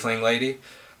 nice tiefling lady.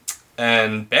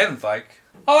 And Ben's like,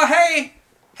 oh, hey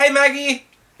Maggie.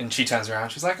 And she turns around,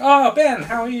 she's like, oh, Ben,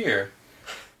 how are you?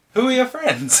 Who are your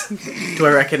friends? Do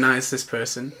I recognize this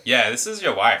person? Yeah, this is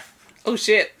your wife. Oh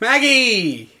shit.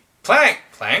 Maggie. Plank,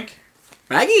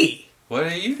 Maggie. what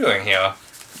are you doing here?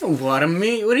 What do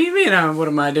you mean? What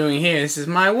am I doing here? This is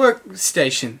my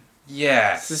workstation.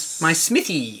 Yes. This is my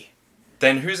smithy.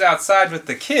 Then who's outside with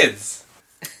the kids?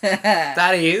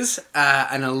 That is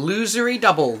an illusory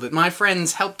double that my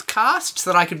friends helped cast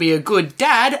so that I could be a good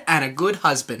dad and a good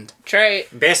husband. Trey.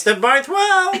 Best of both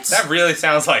worlds. That really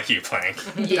sounds like you, Plank.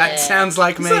 That sounds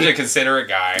like me. Such a considerate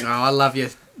guy. Oh, I love you.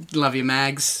 Love you,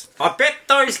 Mags. I bet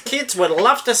those kids would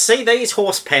love to see these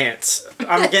horse pants.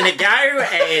 I'm gonna go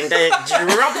and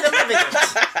drop them a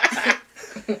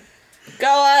bit. Go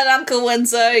on, Uncle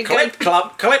Windsor. Go.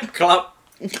 Clip clop.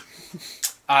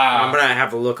 I'm gonna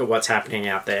have a look at what's happening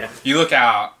out there. You look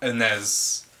out, and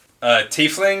there's a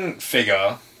tiefling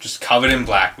figure just covered in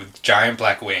black with giant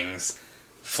black wings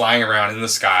flying around in the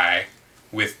sky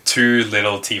with two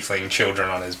little tiefling children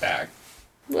on his back.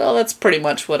 Well, that's pretty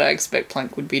much what I expect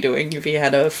Plank would be doing if he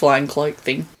had a flying cloak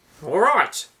thing.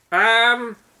 Alright.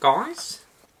 Guys?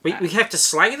 We have to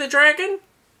slay the dragon?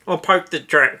 Or poke the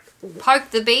dragon? Poke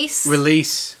the beast.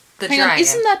 Release. The Hang on, dragon.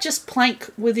 isn't that just Plank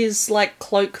with his, like,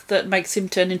 cloak that makes him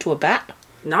turn into a bat?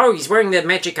 No, he's wearing the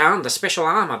magic armor, the special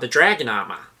armor, the dragon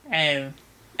armor. And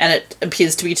it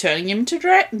appears to be turning him into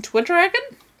a dragon?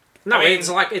 No, I mean-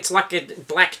 it's like a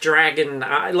black dragon,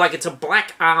 like it's a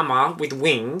black armor with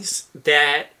wings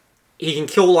that he can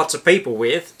kill lots of people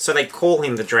with, so they call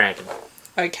him the dragon.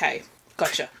 Okay,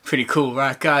 gotcha. Pretty cool,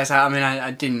 right, guys? I mean, I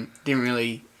didn't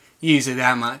really use it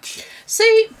that much.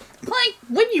 See, Plank,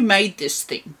 when you made this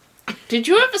thing, did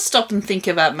you ever stop and think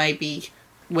about maybe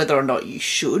whether or not you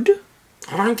should?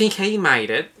 I don't think he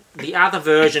made it. The other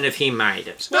version of him made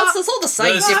it. Well, it's all the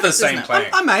same. It's the difference, same isn't it? Plank.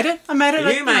 I made it.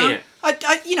 You made it.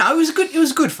 It was good. It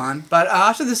was good fun. But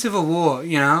after the Civil War,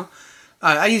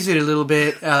 I used it a little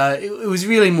bit. It was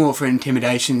really more for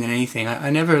intimidation than anything. I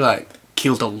never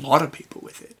killed a lot of people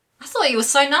with it. I thought you were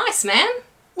so nice, man.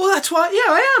 Well, that's why.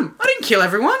 Yeah, I am. I didn't kill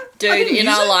everyone. I Dude, didn't in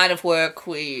use our it. line of work,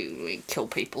 we kill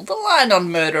people. The line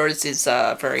on murderers is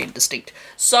very indistinct.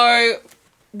 So,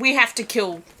 we have to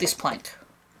kill this Plank.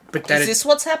 But that Is this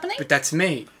what's happening? But that's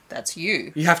me. That's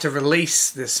you. You have to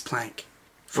release this plank.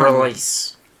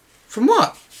 Release. From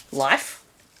what? Life?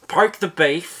 Poke the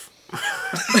beef.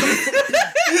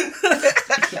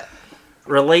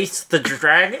 Release the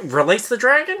dragon. Release the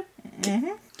dragon?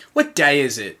 What day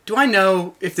is it? Do I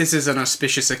know if this is an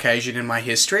auspicious occasion in my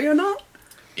history or not?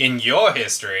 In your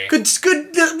history. Good.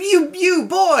 You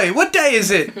boy. What day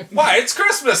is it? Why, it's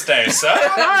Christmas Day, sir.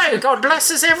 Hi, God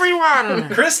blesses everyone.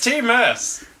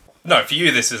 Christmas. No, for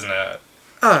you, this isn't a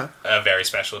very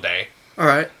special day. All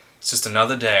right. It's just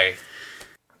another day.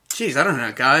 Jeez, I don't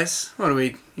know, guys. What do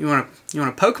we? You want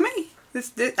to poke me?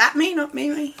 This at me, not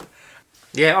me.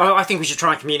 Yeah, I think we should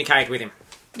try and communicate with him.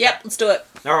 Yep, let's do it.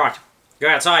 All right, go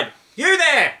outside. You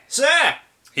there, sir?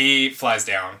 He flies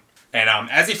down. And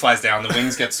as he flies down, the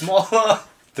wings get smaller.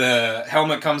 The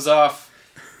helmet comes off.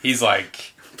 He's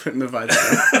like... Putting the visor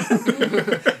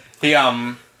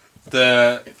on.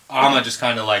 The armor just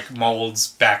kind of molds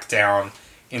back down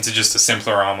into just a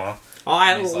simpler armor.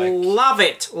 I He's like- love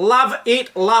it. Love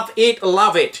it, love it,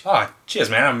 love it. Oh, cheers,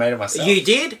 man. I made it myself. You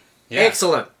did? Yeah.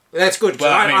 Excellent. That's good.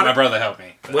 Well, I mean, my brother helped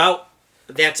me. but- Well,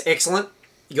 that's excellent.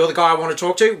 You're the guy I want to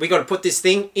talk to. We got to put this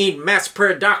thing in mass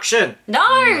production.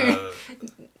 No!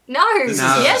 No! This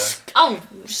No. is Yes? Oh,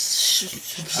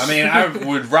 I mean, I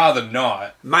would rather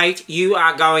not. Mate, you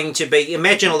are going to be...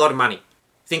 Imagine a lot of money.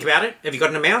 Think about it. Have you got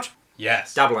an amount?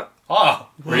 Yes. Double it. Oh,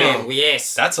 Yeah,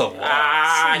 yes. that's a lot.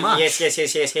 Ah, So much.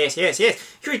 yes.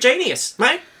 You're a genius,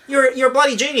 mate. You're a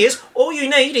bloody genius. All you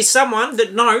need is someone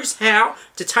that knows how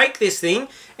to take this thing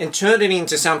and turn it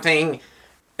into something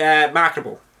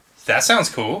marketable. That sounds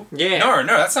cool. Yeah. No,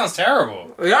 that sounds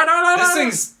terrible. No. This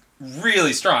thing's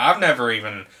really strong.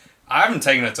 I haven't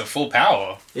taken it to full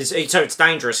power. So it's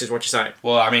dangerous, is what you're saying.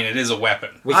 Well, I mean, it is a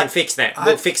weapon. We can fix that.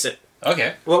 We'll fix it.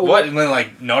 Okay. Well, what? And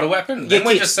then, not a weapon? Then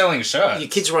we're kids- just selling shirts. Your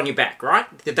kids are on your back, right?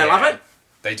 Did they Yeah. love it?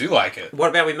 They do like it. What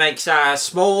about we make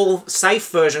small, safe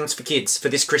versions for kids for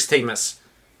this Christmas?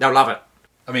 They'll love it.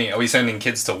 I mean, are we sending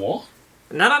kids to war?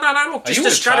 No. Look, just you to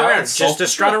a strut child around. Just to soldier?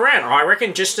 strut around. I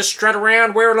reckon just to strut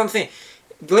around, wear it on the thing.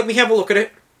 Let me have a look at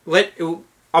it.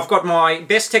 I've got my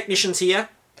best technicians here.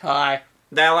 Hi.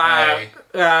 They'll Hey.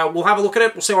 we'll have a look at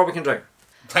it. We'll see what we can do.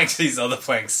 Plank sees other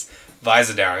Plank's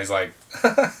visor down. He's like,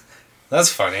 that's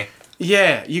funny.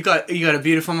 Yeah, you got a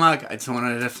beautiful mug. I just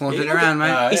wanted to flaunt it Yeah, around,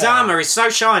 mate. His yeah. armor is so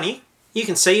shiny, you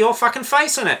can see your fucking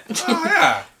face in it. Oh,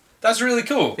 yeah. That's really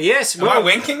cool. Yes, Am I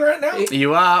winking right now?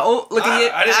 You are. Oh, look at you.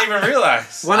 I didn't even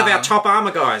realize. one of our top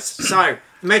armor guys. So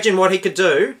imagine what he could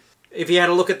do if he had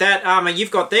a look at that armor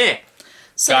you've got there.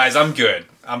 So, Guys, I'm good.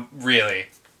 I'm really...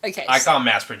 okay. I can't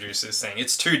mass produce this thing.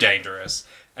 It's too dangerous.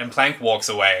 And Plank walks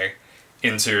away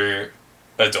into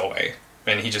a doorway.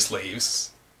 And he just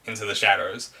leaves into the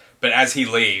shadows. But as he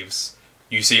leaves,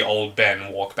 you see old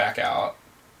Ben walk back out.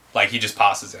 He just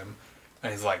passes him.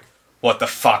 And he's like, what the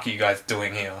fuck are you guys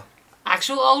doing here?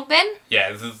 actual old Ben?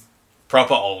 Yeah, the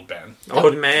proper old Ben.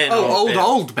 Old man. Oh, Ben.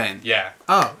 old Ben. Yeah.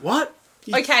 Oh, what?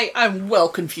 Okay, I'm well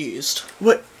confused.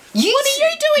 What? What are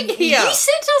you doing here? You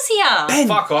sent us here. Ben,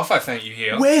 Fuck off, I think you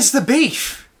hear. where's the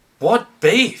beef? What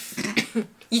beef?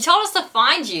 You told us to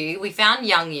find you. We found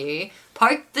young you.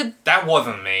 Poked the... That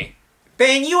wasn't me.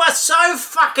 Ben, you are so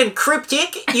fucking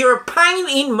cryptic. You're a pain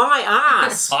in my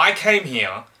ass. I came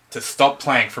here to stop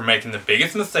Plank from making the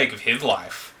biggest mistake of his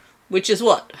life. Which is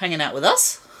what? Hanging out with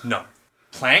us? No.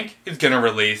 Plank is gonna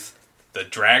release the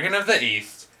Dragon of the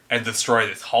East and destroy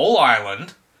this whole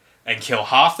island and kill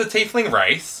half the Tiefling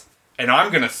race, and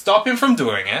I'm gonna stop him from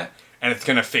doing it, and it's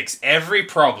gonna fix every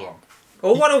problem.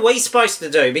 Well, what are we supposed to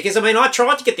do? Because, I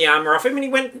tried to get the armor off him and he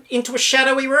went into a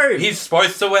shadowy room. He's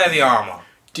supposed to wear the armor.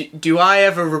 do I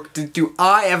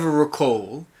ever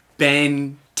recall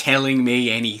Ben telling me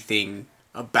anything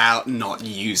about not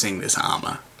using this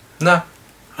armor? No.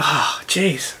 Oh,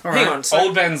 jeez. All Hang right. on. So,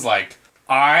 Old Ben's like,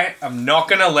 I am not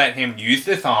gonna let him use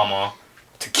this armor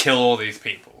to kill all these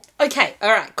people. Okay,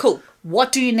 alright, cool.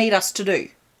 What do you need us to do?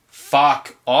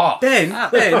 Fuck off. Ben,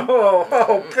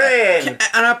 oh, Ben.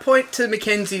 and I point to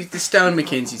Mackenzie, the stone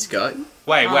Mackenzie's got.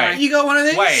 Wait. You got one of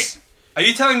these? Wait. Are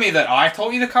you telling me that I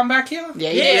told you to come back here?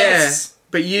 Yeah, Yes.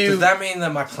 But you... Does that mean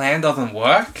that my plan doesn't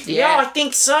work? Yeah, I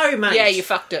think so, mate. Yeah, you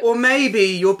fucked it. Or maybe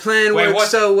your plan Wait, worked what-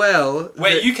 so well...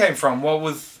 Where that you came from? What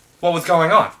was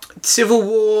going on? Civil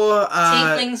War...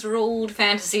 Tieflings ruled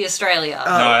Fantasy Australia.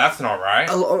 No, that's not right.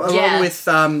 along Yeah. with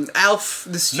Alf,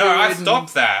 the steward... No, I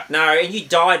stopped that. No, and you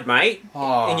died, mate.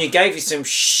 Oh, And you gave you some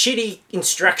shitty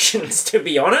instructions, to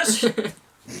be honest.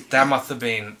 that must have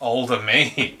been older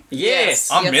me. Yes.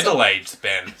 I'm Yes, middle-aged,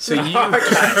 Ben. So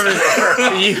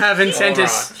you haven't sent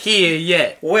us here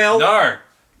yet. Well, No.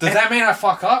 Does that mean I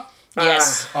fuck up?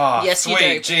 Yes. Oh, Yes, you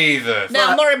sweet do. Jesus.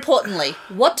 Now, more importantly,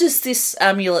 what does this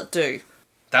amulet do?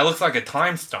 That looks like a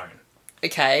time stone.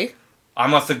 Okay. I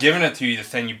must have given it to you to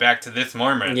send you back to this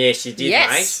moment yes, you did,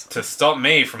 Yes. to stop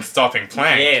me from stopping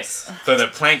Plank. mate. Yes. So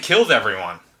that Plank kills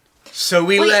everyone. So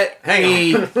we Wait, let hang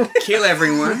me kill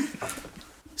everyone.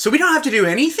 So we don't have to do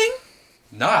anything?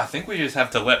 No, I think we just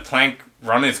have to let Plank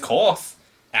run his course,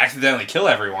 accidentally kill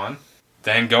everyone,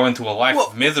 then go into a life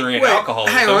of misery and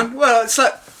alcoholism. hang on. Well, it's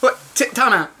like...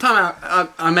 Time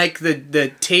out. I make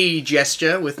the T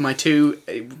gesture with my two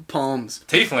palms.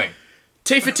 Tiefling.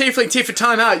 T for tiefling, T for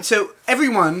time out. So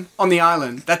everyone on the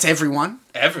island, that's everyone.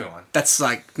 Everyone. That's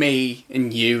like me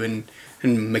and you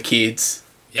and my kids.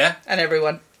 Yeah. And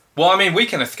everyone. Well, I mean, we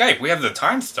can escape. We have the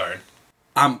time stone.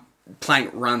 Plank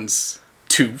runs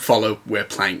to follow where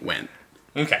Plank went.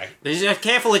 Okay.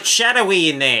 Careful, it's shadowy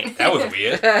in there. That was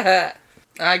weird.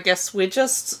 I guess we're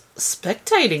just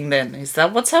spectating then. Is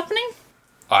that what's happening?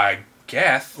 I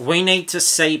guess. We need to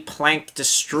see Plank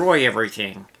destroy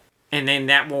everything. And then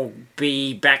that will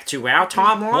be back to our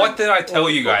timeline. What did I tell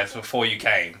you guys before you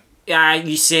came?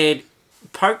 You said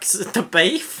pokes the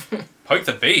beef. Poke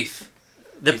the beef.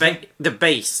 The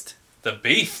beast. The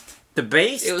beast. The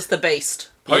beast? It was the beast.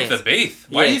 Poke Yes. the beef.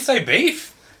 Why do you Yes. say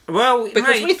beef? Well,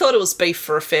 Because mate, we thought it was beef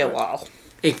for a fair while.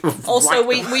 Also,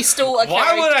 we still are Why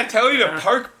carrying... would I tell you to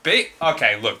poke beef?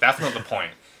 Okay, look, that's not the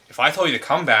point. If I told you to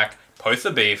come back, poke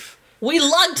the beef. We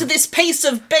lugged this piece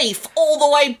of beef all the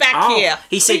way back here.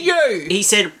 He said to you. He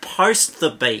said post the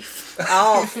beef.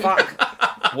 Oh,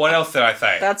 fuck. What else did I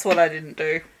say? That's what I didn't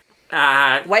do.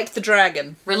 Uh, Wake the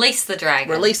dragon. Release the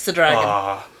dragon. Release the dragon.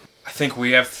 I think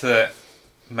we have to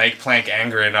make Plank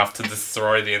angry enough to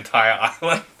destroy the entire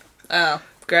island. Oh,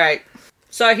 great.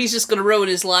 So he's just going to ruin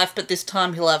his life, but this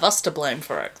time he'll have us to blame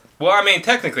for it. Well, I mean,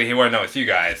 technically, he won't know it's you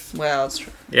guys. Well, it's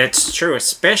true. it's true,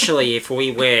 especially if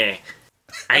we wear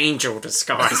angel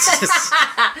disguises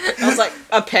I was like,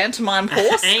 a pantomime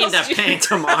horse? and a costume?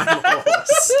 pantomime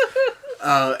horse.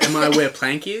 Am I where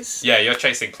Plank is? Yeah, you're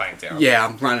chasing Plank down. Yeah,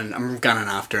 I'm gunning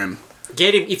after him.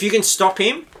 Get him if you can stop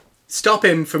him. Stop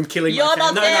him from killing You're my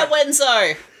not family. there,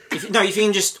 Wenzo. If you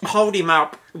can just hold him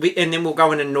up, and then we'll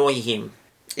go and annoy him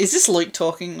Is this Luke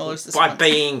talking, or is this by one?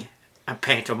 being a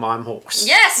pantomime horse.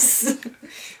 Yes!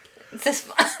 This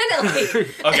finally.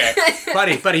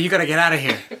 Okay, Buddy, you gotta get out of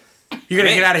here. You gotta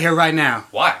Me? get out of here right now.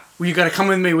 why? You gotta come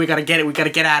with me. We gotta get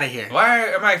out of here. Why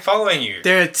am I following you?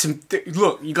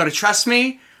 Look, you gotta trust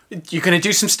me. You're gonna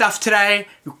do some stuff today.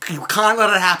 You can't let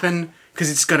it happen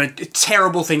because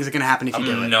terrible things are gonna happen if you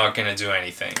do I'm it. not gonna do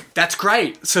anything. That's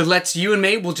great. So you and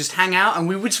me will just hang out and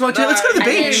let's go to the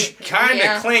beach. Kinda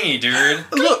Yeah. clingy, dude.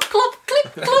 Look, Clop,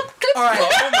 clip, clop, clip. all right.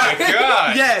 Oh my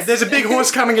god! Yeah, there's a big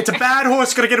horse coming. It's a bad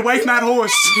horse. Gotta get away from that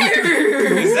horse.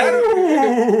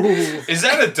 Is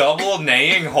that a double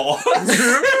neighing horse?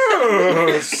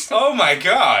 Oh my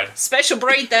god! Special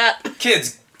breed that.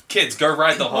 Kids, go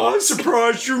ride the horse.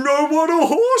 surprised you know what a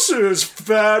horse is,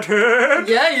 fathead.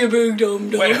 Yeah, you big dum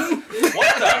dum. Wait,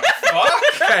 what the fuck?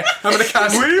 Okay, I'm gonna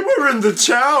cast. We were in the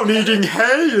town eating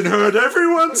hay and heard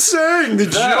everyone saying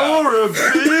that you're a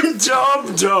big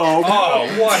dum-dum. Oh,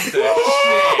 what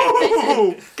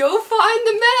the shit? Go find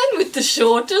the man with the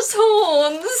shortest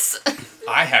horns.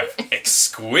 I have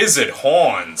exquisite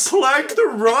horns. Plank the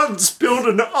Runts build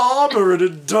an armor and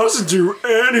it doesn't do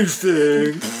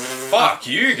anything. Fuck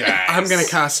you guys. I'm gonna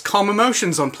cast Calm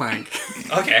Emotions on Plank.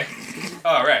 Okay.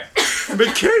 Alright.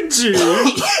 Mackenzie,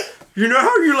 you know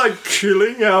how you like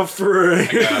killing our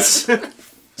friends?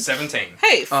 17.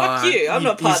 Hey, fuck you. I'm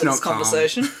not part he's of not this calm.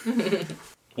 conversation.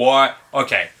 What?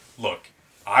 Okay, look.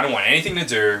 I don't want anything to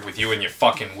do with you and your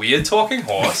fucking weird talking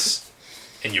horse.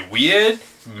 in your weird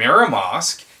mirror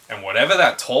mask, and whatever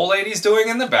that tall lady's doing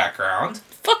in the background,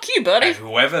 Fuck you, buddy. and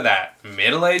whoever that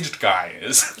middle-aged guy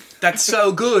is. That's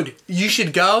so good. You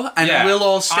should go, and Yeah, we'll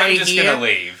all stay I'm just here. gonna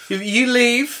leave. You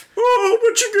leave. Oh,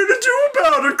 what you gonna do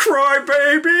about it,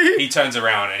 crybaby? He turns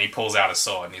around and he pulls out a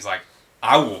sword and he's like,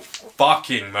 I will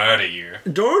fucking murder you.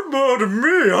 Don't murder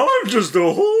me, I'm just a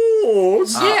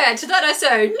horse. Yeah, to that I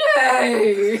say,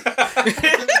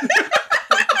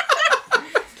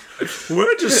 no!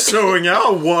 We're just sowing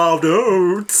our wild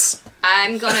oats.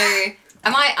 I'm gonna...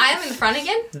 I am in the front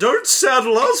again? Don't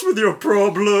saddle us with your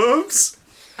problems.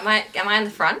 Am I in the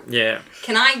front? Yeah.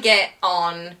 Can I get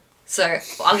on... So,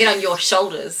 I'll get on your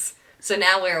shoulders. So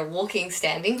now we're a walking,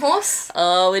 standing horse.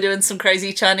 Oh, we're doing some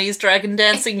crazy Chinese dragon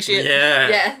dancing shit. Yeah.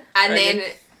 Yeah. And Right.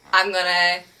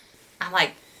 then I'm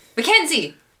like,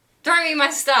 Mackenzie, throw me my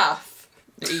staff.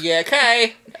 Yeah,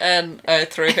 okay. And I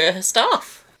threw her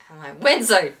staff. I'm like,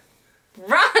 Wenzo,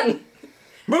 run!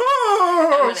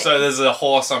 Oh! So there's a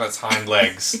horse on its hind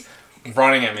legs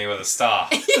running at me with a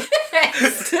staff. No.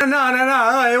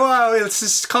 Hey, well, let's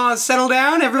just settle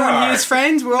down. Everyone No. here is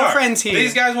friends. We're all No, friends here.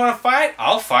 These guys want to fight?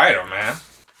 I'll fight them, man.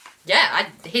 Yeah,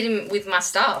 I hit him with my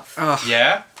staff. Oh,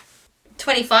 Yeah?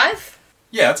 25?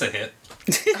 Yeah, that's a hit.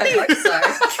 I hope so.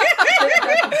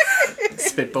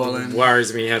 spitballing.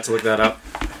 Worries me, had to look that up.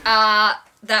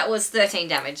 That was 13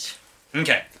 damage.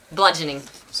 Okay. Bludgeoning.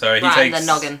 So he Right in takes the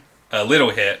noggin. a little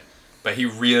hit, but he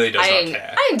really does I not didn't,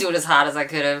 care. I didn't do it as hard as I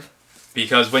could have.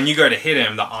 Because when you go to hit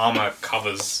him, the armor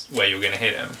covers where you're going to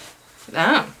hit him.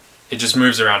 Oh. It just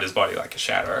moves around his body like a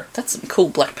shadow. That's some cool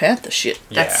Black Panther shit.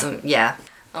 That's Yeah.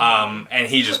 yeah. And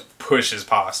he just pushes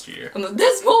past you. I'm like,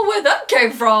 there's more where that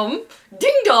came from.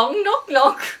 Ding dong, knock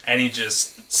knock. And he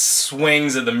just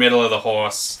swings at the middle of the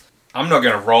horse. I'm not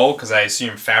going to roll because I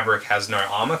assume Fabric has no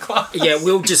armor class. Yeah,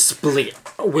 we'll just split.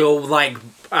 We'll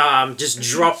just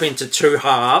drop into two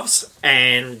halves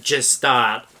and just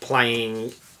start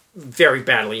playing very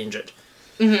badly injured.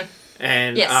 Mm-hmm.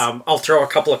 And Yes. I'll throw a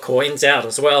couple of coins out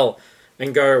as well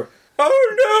and go,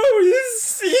 oh no,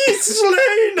 he's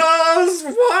slain us!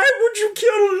 Why would you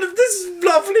kill this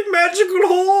lovely magical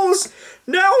horse?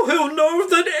 Now he'll know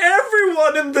that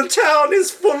everyone in the town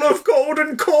is full of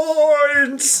golden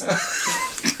coins!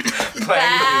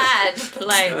 Bad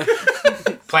play.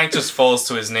 Plank just falls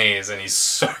to his knees and he's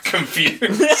so confused.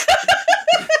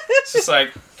 It's just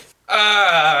like,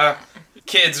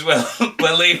 kids, we're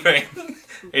leaving.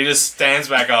 He just stands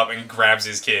back up and grabs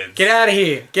his kids. Get out of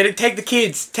here. Take the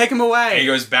kids. Take them And he away.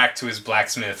 goes back to his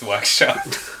blacksmith workshop.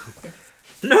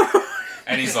 No!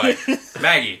 And he's like,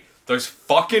 Maggie, those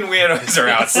fucking weirdos are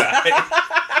outside.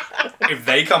 If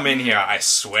they come in here, I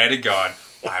swear to God,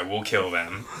 I will kill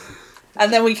them.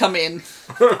 And then we come in.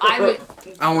 I would.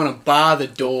 I want to bar the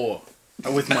door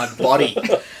with my body.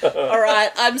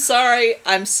 Alright, I'm sorry,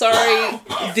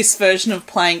 this version of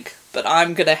Plank, but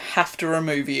I'm gonna have to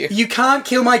remove you. You can't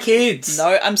kill my kids.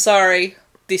 No, I'm sorry.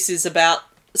 This is about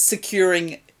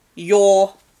securing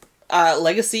your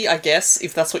legacy, I guess,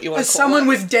 if that's what you want As to call someone it.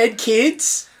 with dead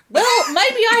kids? Well,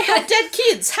 maybe I have dead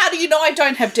kids. How do you know I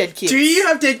don't have dead kids? Do you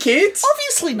have dead kids?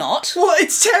 Obviously not. Well,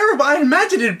 it's terrible. I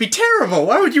imagine it'd be terrible.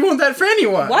 Why would you want that for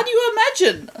anyone? Why do you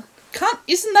imagine?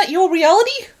 Isn't that your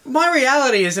reality? My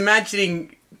reality is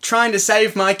imagining trying to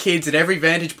save my kids at every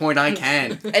vantage point I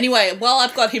can. Anyway, while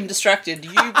I've got him distracted,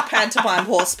 you pantomime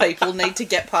horse people need to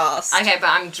get past. Okay, but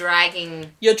I'm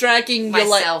dragging You're dragging your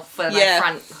myself for my yeah.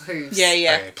 front hooves. Yeah.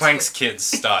 Okay, Plank's kids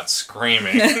start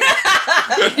screaming.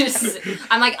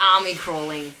 I'm like army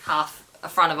crawling half a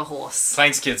front of a horse.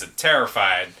 Plank's kids are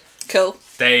terrified. Cool.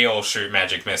 They all shoot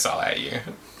magic missile at you.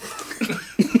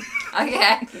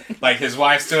 Okay. Like his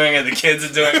wife's doing it, the kids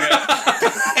are doing it.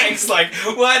 Plank's like,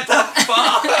 what the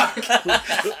fuck?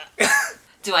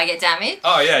 Do I get damage?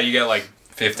 Oh yeah, you get like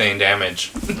 15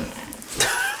 damage.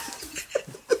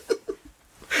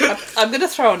 I'm gonna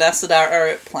throw an acid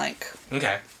arrow at Plank.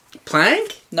 Okay.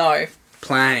 Plank? No,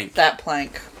 Plank. that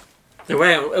Plank.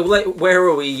 Where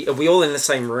are we? Are we all in the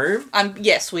same room?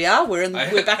 Yes, we are. We're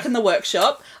back in the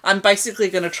workshop. I'm basically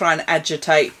going to try and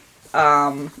agitate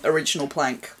original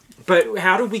Plank. But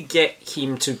how do we get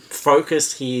him to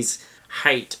focus his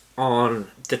hate on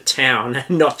the town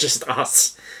and not just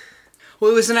us? Well,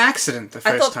 it was an accident the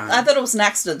first time. I thought it was an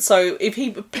accident. So if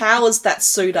he powers that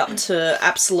suit up to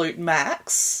absolute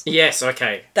max, Yes,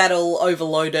 okay. that'll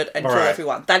overload it and kill Alright.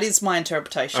 everyone. That is my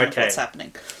interpretation of Okay. what's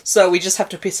happening. So we just have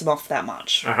to piss him off that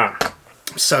much. Uh-huh.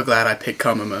 I'm so glad I picked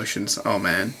calm emotions. Oh,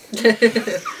 man.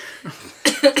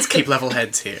 Let's keep level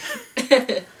heads here.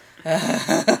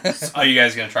 Are you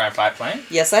guys gonna try and fight Plank?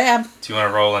 Yes, I am. Do you want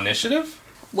to roll initiative?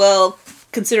 Well,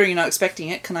 considering you're not expecting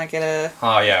it, can I get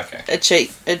Oh, yeah, okay. a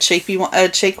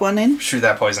cheek one in? Shoot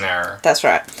that poison arrow. That's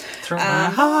right. Through my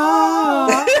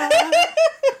heart.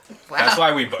 Wow. That's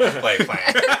why we both play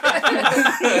Plank.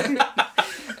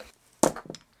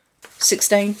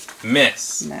 16.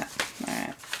 Miss. No.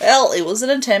 Alright. Well, it was an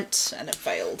attempt, and it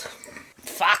failed.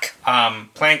 Fuck.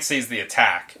 Plank sees the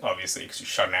attack, obviously, because you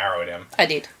shot an arrow at him. I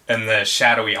did. And the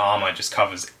shadowy armor just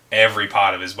covers every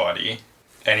part of his body.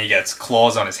 And he gets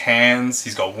claws on his hands,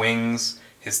 he's got wings,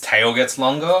 his tail gets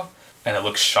longer, and it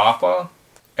looks sharper,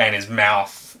 and his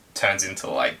mouth turns into,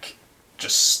 like,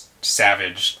 just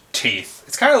savage teeth.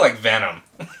 It's kind of like Venom.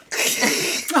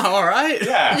 All right.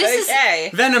 Yeah. This is Okay.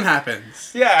 Venom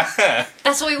happens. Yeah.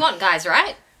 that's what we want, guys,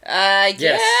 right? Yes.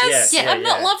 yes, yeah, I'm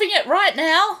not loving it right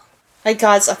now. Hey,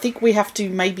 guys, I think we have to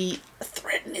maybe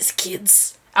threaten his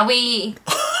kids. Are we?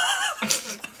 I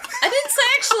didn't say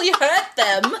actually hurt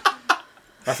them.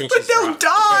 I think But she's they'll right.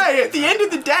 die at the end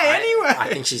of the day anyway. I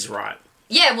think she's right.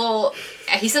 Yeah. Well,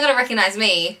 he's not gonna recognize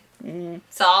me,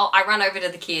 so I run over to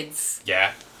the kids.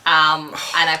 Yeah. And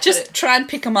I put Just it. try and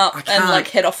pick them up and, Can't- like,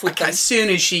 head off with them. As soon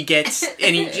as she gets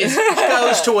and he just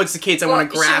goes towards the kids, I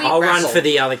want to Well, grab. should we- I'll run grapple. for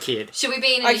the other kid. Should we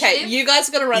be in initiative? Okay, you guys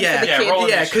gotta run Yeah. for the Yeah, kid. roll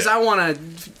Yeah, because initiative. I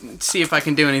want to see if I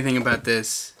can do anything about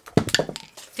this.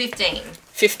 15,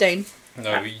 15,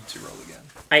 No, we need to roll again.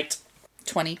 8.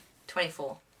 20.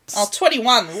 24. Oh,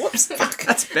 21. Whoops. Fuck.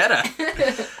 That's better.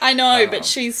 I know, but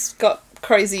she's got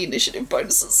crazy initiative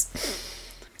bonuses.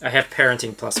 I have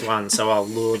parenting +1, so I'll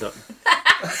lure them.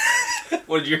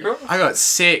 What did you roll? I got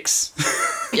 6.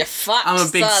 You fucked, I'm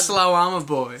a big son. slow armor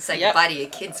boy. Say Yep. goodbye to your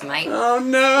kids, mate. Oh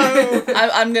no,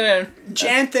 I'm gonna...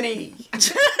 Janthony,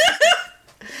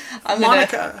 I'm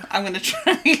Monica. gonna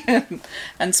try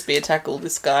and spear tackle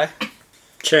this guy.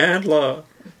 Chandler.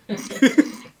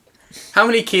 How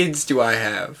many kids do I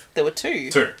have? There were 2.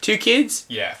 2. 2 kids?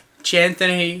 Yeah.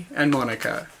 Chanthony and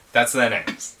Monica. That's their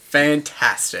names.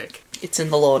 Fantastic. It's in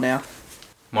the law now.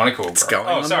 Monica will It's grow. going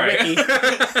Oh, on sorry. the wiki.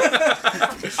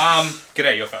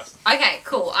 G'day, you're first. Okay,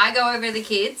 cool. I go over to the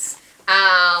kids.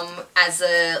 As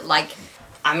a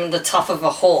I'm the top of a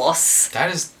horse.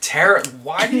 That is terrible.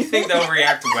 Why do you think they'll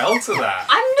react well to that?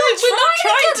 I'm not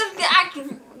trying to act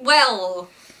well.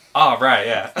 Oh, right,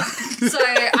 yeah. So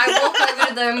I walk over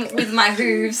to them with my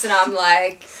hooves and I'm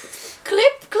like,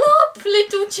 clip clop,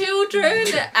 little children.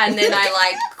 And then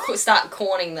I start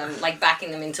corning them,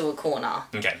 backing them into a corner.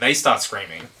 Okay, they start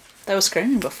screaming. They were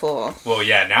screaming before. Well,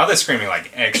 yeah, now they're screaming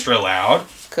like extra loud,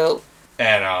 Cool.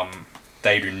 and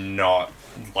they do not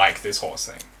like this horse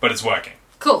thing, but it's working.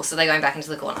 Cool, so they're going back into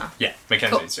the corner. Yeah,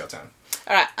 Mackenzie, Cool. it's your turn.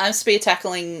 Alright, I'm spear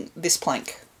tackling this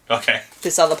plank. Okay,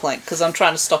 This other plank, because I'm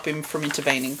trying to stop him from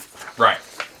intervening. right.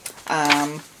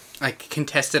 Like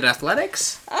contested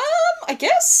athletics? I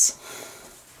guess.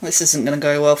 This isn't gonna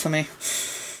go well for me.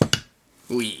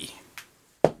 Oui.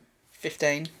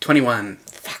 15. 21.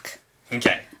 Fuck.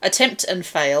 Okay, Attempt and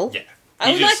fail. yeah. I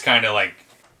He would just like- kind of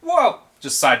whoa,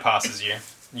 just side passes you.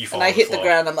 You fall And I to hit the floor.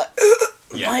 ground, I'm like,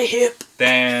 Yeah. my hip.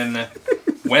 Then,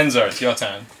 Wenzo, it's your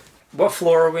turn. What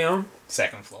floor are we on?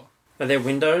 Second floor. Are there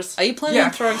windows? Are you planning Yeah.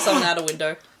 on throwing someone out a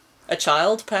window? A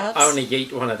child, perhaps? I want to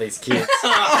yeet one of these kids.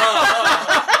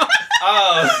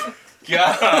 Oh,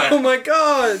 God. my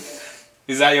god!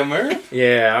 Is that your move?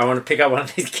 Yeah, I want to pick up one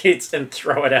of these kids and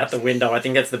throw it out the window. I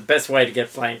think that's the best way to get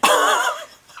flanked.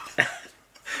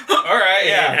 Alright, In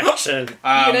yeah. action.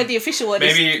 You know, the official word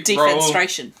maybe is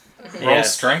defenstration. Roll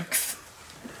Yes. strength,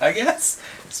 I guess.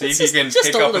 See if just- you can just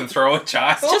pick a up little- and throw a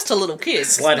child. Just a little kid.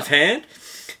 Sleight of hand.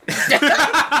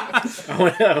 I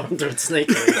want to do it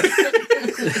sneakily.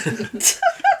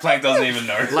 Plank doesn't even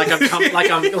know. Like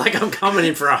I'm coming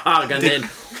in for a hug, and then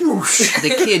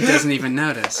The kid doesn't even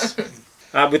notice.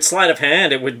 with sleight of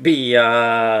hand it would be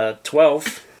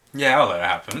 12. Yeah, I'll let it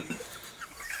happen.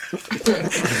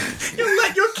 You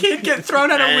let your kid get thrown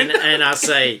out a And, window. and I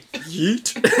say,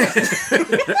 yeet.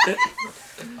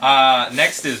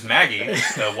 Next is Maggie,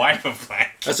 the wife of Plank.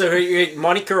 So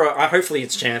Monica, or hopefully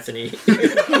it's Chanthony.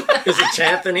 Is it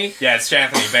Chanthony? Yeah, it's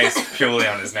Chanthony, based purely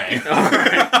on his name.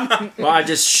 Well, I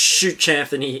just shoot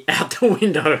Chanthony out the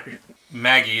window.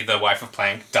 Maggie, the wife of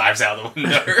Plank, dives out the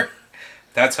window.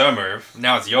 That's her move.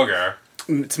 Now it's your go.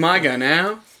 It's my go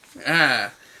now.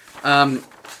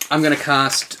 I'm gonna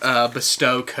cast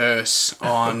Bestow Curse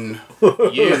on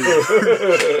you.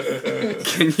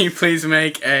 Can you please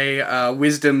make a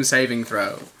Wisdom saving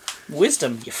throw?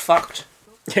 Wisdom, you fucked.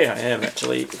 Yeah, I am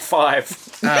actually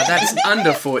 5. That's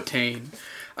under 14.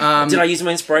 Did I use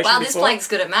my inspiration Wow, this before? Blake's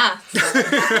good at math.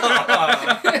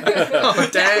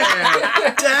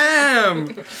 Oh, damn.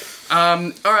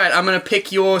 All right, I'm going to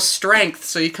pick your strength,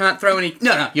 so you can't throw any...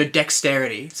 No, your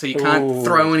dexterity, so you can't Ooh.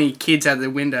 throw any kids out of the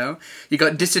window. You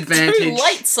got disadvantage... Too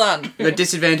late, son. You got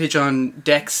disadvantage on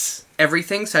dex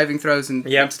everything, saving throws and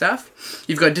Yep. stuff.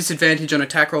 You've got disadvantage on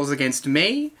attack rolls against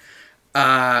me,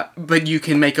 but you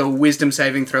can make a wisdom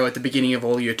saving throw at the beginning of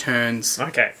all your turns.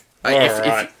 Okay.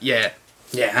 If, yeah,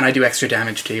 and I do extra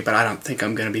damage to you, but I don't think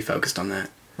I'm going to be focused on that.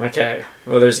 Okay.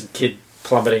 Well, there's a kid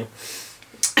plummeting.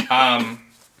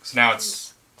 So now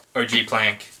it's OG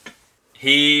Plank.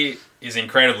 He is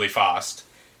incredibly fast.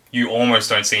 You almost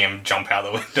don't see him jump out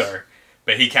the window,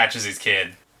 but he catches his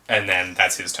kid, and then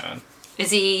that's his turn.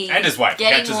 Is he And his wife. He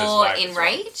getting catches his more wife as well.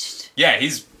 enraged? Yeah,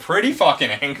 he's pretty fucking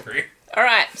angry. All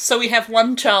right, so we have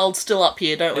one child still up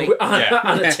here, don't we? Yeah.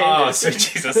 Unattended. Oh, so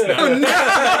Jesus, no. No!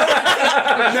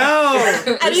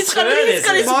 And he's got his,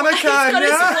 Monica, he's got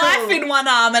his no! wife in one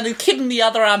arm and a kid in the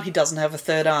other arm. He doesn't have a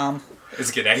third arm.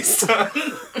 It's G'day's turn.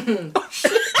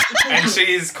 And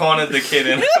she's cornered the kid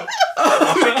in. Do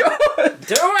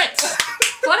it!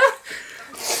 What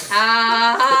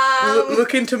a...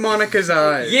 Look into Monica's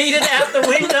eyes. Yeet it out the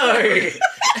window!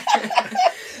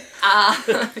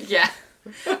 yeah.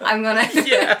 I'm gonna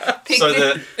pick So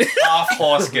the... the half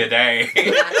horse G'day.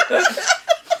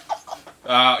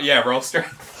 Yeah, roll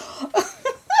strength.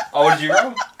 Oh, what did you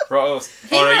roll? Roll. Oh,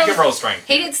 no, you can roll strength.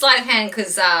 He did sleight of hand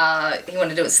because he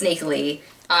wanted to do it sneakily.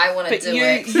 I want to But do you,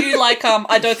 it... you like,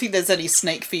 I don't think there's any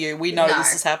sneak for you. We know No.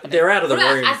 this is happening. They're out of the What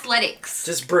about room. athletics?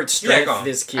 Just brute Yeah, strength go on.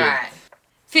 this kid. Alright.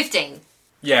 15.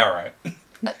 Yeah, right.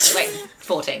 Wait,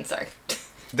 14, sorry.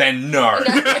 Then no.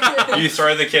 You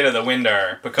throw the kid at the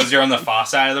window because you're on the far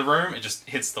side of the room. It just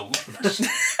hits the ledge.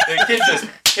 The kid just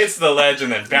hits the ledge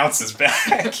and then bounces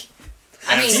back.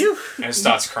 I mean, And it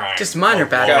starts crying. Just minor Oh,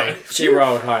 battle. boy. She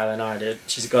rolled higher than I did.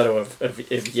 She's got to have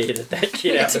yeeted that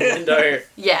kid out the window.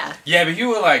 yeah. Yeah, but you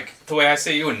were like, the way I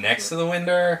see it, you were next to the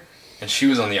window and she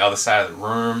was on the other side of the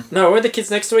room. No, were the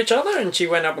kids next to each other and she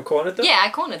went up and cornered them? Yeah,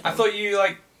 I cornered them. I thought you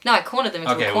like, No, I cornered them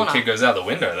into okay, a well, corner. the kid goes out the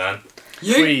window then.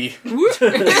 Free.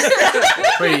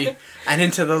 Free. And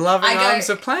into the loving I go- arms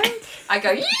of Plank. I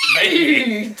go,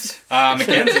 Hey.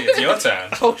 Mackenzie, it's your turn.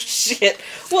 Oh shit.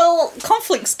 Well,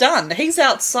 conflict's done. He's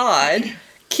outside.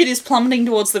 Kid is plummeting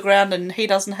towards the ground and he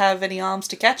doesn't have any arms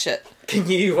to catch it. Can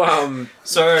you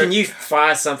So, can you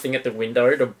fire something at the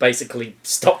window to basically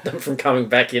stop them from coming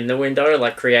back in the window?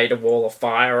 Like create a wall of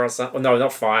fire or something? No,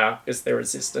 not fire, because they're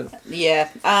resistant. Yeah.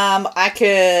 I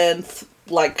can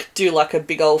do like a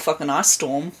big old fucking ice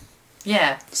storm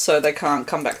yeah. so they can't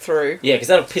come back through. Yeah, because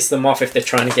that'll piss them off if they're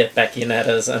trying to get back in at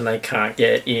us and they can't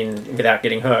get in without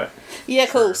getting hurt. Yeah,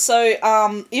 cool. So,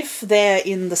 if they're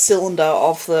in the cylinder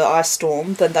of the ice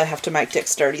storm, then they have to make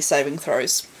dexterity saving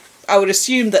throws. I would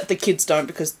assume that the kids don't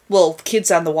because, well, the kids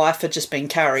and the wife are just being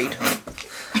carried.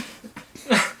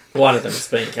 One of them's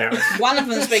being carried. One of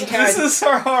them's being carried. this is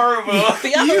so horrible.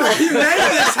 The other one, You made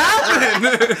this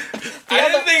happen! I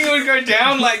didn't think it would go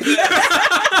down like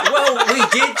that. Well,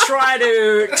 we did try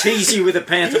to tease you with a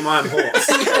pantomime horse.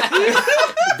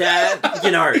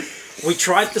 That, we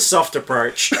tried the soft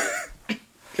approach.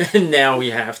 And now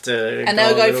we have to and they'll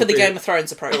a go little for the bit- Game of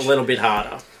Thrones approach. a little bit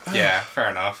harder. Yeah, fair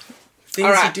enough. Things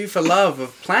Alright. you do for love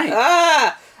of Plank.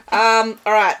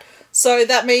 Alright. So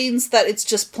that means that it's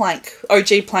just Plank.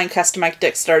 OG Plank has to make a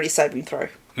dexterity saving throw.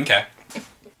 Okay.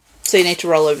 So you need to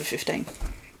roll over 15.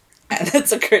 And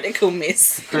that's a critical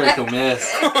miss. Critical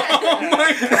miss.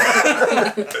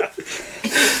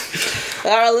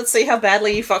 Alright, let's see how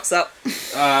badly he fucks up.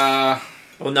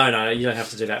 Well, no, you don't have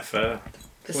to do that for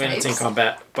The when it's in saves.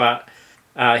 combat, but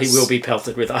he will be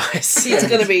pelted with ice. He's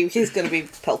gonna be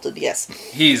pelted,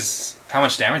 yes. How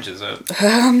much damage is it?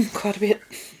 Quite a bit.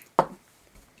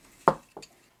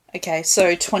 Okay,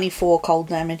 so 24 cold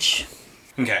damage.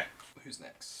 Okay. Who's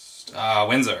next?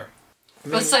 Windsor.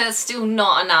 But so it's still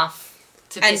not enough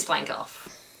to piss Plank off.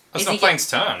 That's Is not he Plank's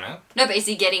turn, man. No, but is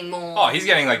he getting more... Oh, he's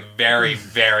getting like very,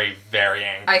 very, very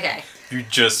angry. Okay. You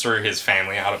just threw his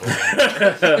family out of a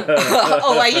window.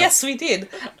 Oh, wait, yes, we did.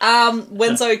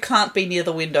 Wenzo can't be near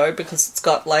the window because it's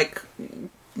got, like,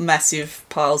 massive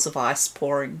piles of ice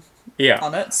pouring Yeah,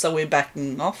 on it, so we're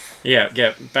backing off. yeah,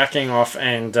 backing off,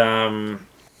 and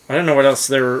I don't know what else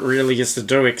there really is to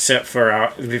do except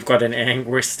for we've got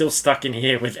we're still stuck in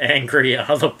here with angry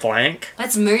other Plank.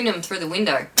 Let's moon him through the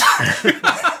window.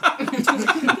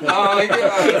 Oh my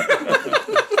god.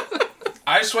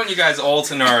 I just want you guys all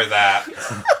to know that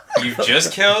you've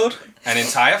just killed an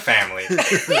entire family,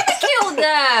 Kill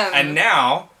them! and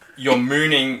now you're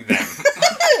mooning them.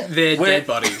 They're We're- dead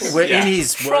bodies. We're Yeah. in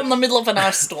his From the middle of an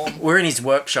ice storm. we're in his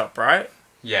workshop, right?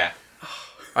 Yeah.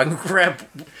 I can grab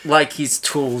like his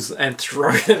tools and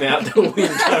throw them out the window.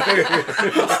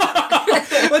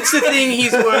 What's the thing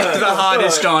he's worked the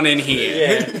hardest on in here?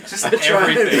 Yeah. Just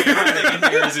everything. Everything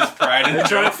in here is his pride and I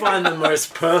try to joy. find the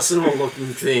most personal looking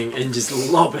thing and just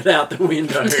lob it out the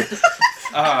window.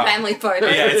 Family photo.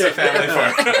 Yeah, it's a family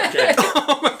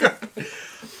photo.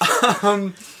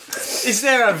 Is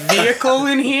there a vehicle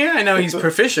in here? I know he's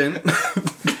proficient.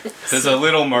 There's a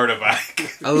little motorbike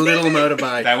A little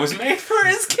motorbike. that was made for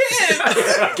his kid.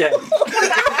 Okay.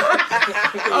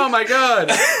 Oh my god.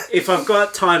 If I've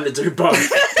got time to do both,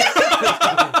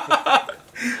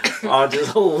 I'll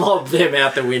just lob them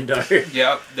out the window.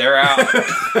 Yep, they're out.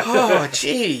 Oh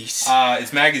jeez.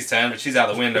 It's Maggie's turn, but she's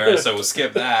out the window, so we'll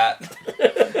skip that.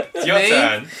 It's your Me?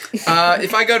 turn.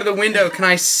 If I go to the window, can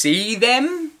I see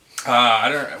them? I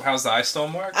don't know. How's the ice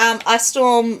storm work? Ice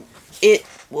storm. It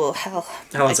well, hell.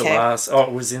 How long's it last? Oh,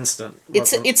 it was instant.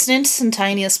 wasn't it? It's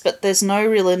instantaneous, but there's no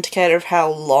real indicator of how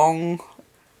long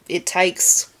it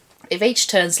takes. If each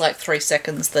turn's like 3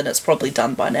 seconds, then it's probably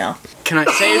done by now. Can I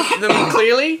say them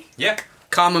clearly? Yeah.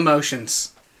 Calm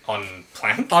emotions. On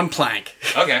plank? On plank.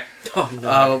 Okay. Oh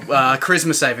no.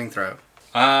 Charisma saving throw.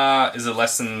 Is it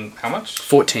less than how much?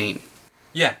 14.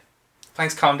 Yeah.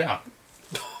 Plank's calm down.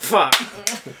 Fuck.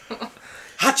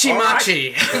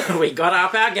 Hachimachi. We got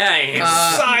up our game.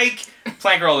 Psych!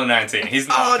 Plank rolled a 19. He's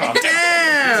not calm down.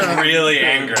 Damn. He's really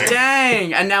angry.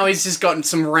 Dang. And now he's just gotten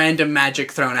some random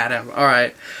magic thrown at him.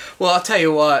 Alright. Well, I'll tell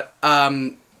you what.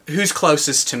 Who's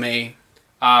closest to me?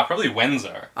 Probably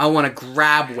Wenzo. I want to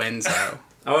grab Wenzo.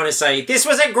 I want to say, this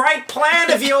was a great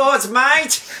plan of yours,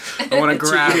 mate. I want to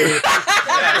grab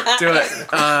Do it.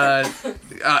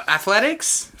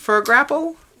 Athletics for a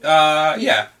grapple?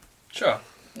 Yeah. Sure.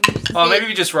 Oh, maybe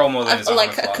we just roll more than his armor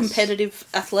Like a class. competitive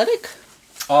athletic.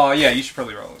 Oh, yeah, you should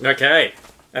probably roll it. Okay.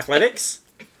 Athletics?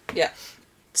 Yeah.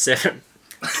 7.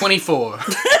 24.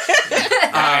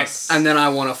 Nice. And then I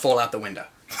want to fall out the window.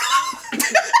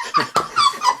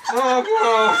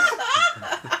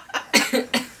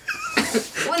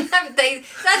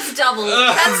 That's double.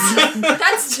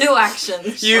 That's 2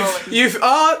 actions. surely. That's a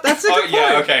Oh, good point.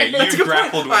 yeah, okay. That's a You've good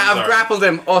grappled point. I've Wenzo. grappled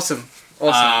him. Awesome.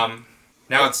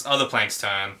 Now it's other Plank's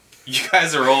turn. You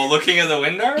guys are all looking at the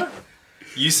window.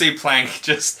 You see Plank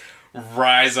just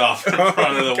rise up in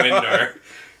front of the window,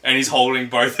 and he's holding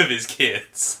both of his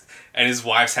kids, and his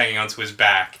wife's hanging onto his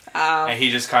back, and he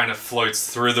just kind of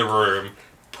floats through the room,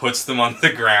 puts them on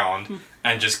the ground,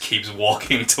 and just keeps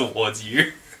walking towards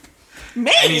you.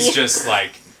 Me? And he's just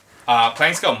like,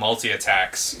 Plank's got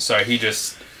multi-attacks, so he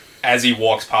just, as he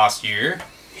walks past you,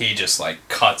 he just like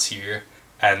cuts you,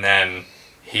 and then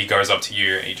he goes up to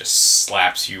you and he just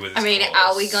slaps you with his I mean, claws.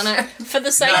 are we gonna? For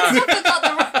the sake No.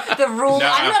 of The rule. No.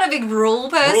 I'm not a big rule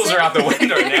person. Rules are out the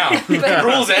window now. The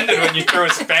rules ended when you threw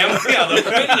his family out the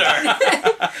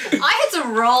window. I had to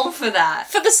roll for that.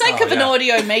 For the sake Oh, of an yeah.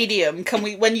 audio medium, can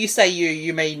we? When you say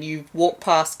you mean you walk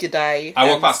past G'day? I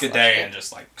walk and past slash G'day it? and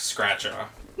just like scratch her.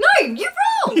 No, you're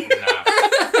wrong.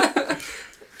 Nah.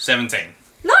 17.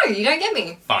 No, you don't get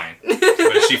me. Fine.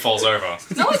 But she falls over.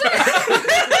 No,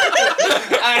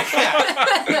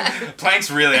 I don't. Plank's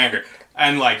really angry.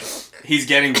 And like, he's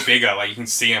getting bigger. Like, you can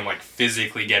see him like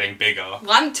physically getting bigger.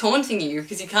 Well, I'm taunting you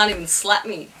because you can't even slap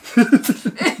me.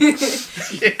 He's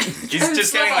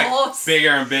just getting like a like horse. bigger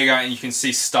and bigger, and you can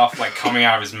see stuff like coming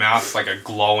out of his mouth, like a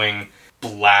glowing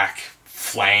black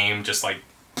flame, just like.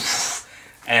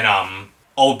 And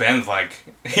old Ben's like,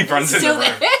 he runs in the Still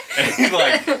room, there? and he's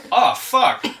like, "Oh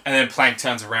fuck!" And then Plank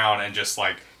turns around and just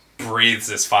like breathes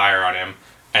this fire on him,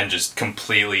 and just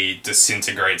completely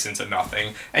disintegrates into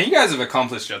nothing. And you guys have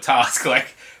accomplished your task.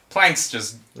 Like, Plank's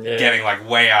just Yeah. getting like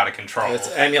way out of control. It's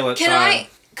amulet Can time. I?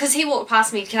 Because he walked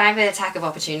past me. Can I have an attack of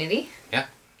opportunity? Yeah.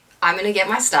 I'm gonna get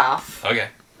my staff. Okay.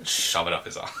 Shove it up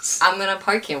his ass. I'm gonna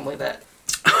poke him with it.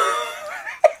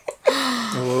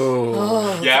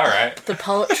 Yeah, alright. The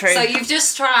poetry. So you've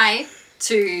just tried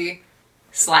to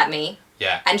slap me,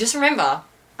 Yeah. and just remember,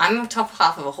 I'm the top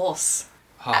half of a horse,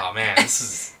 Oh man, this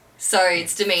is so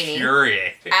it's demeaning.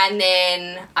 infuriating. And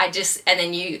then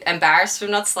you, embarrassed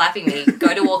from not slapping me,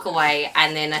 go to walk away,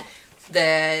 and then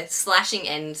the slashing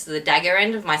end, the dagger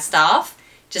end of my staff,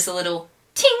 just a little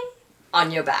ting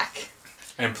on your back.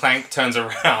 And Plank turns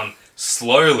around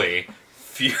slowly,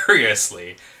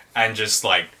 furiously, and just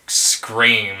like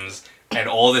screams, and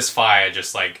all this fire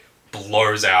just like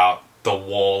blows out the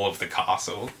wall of the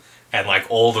castle, and like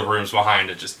all the rooms behind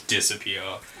it just disappear.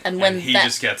 And when he that-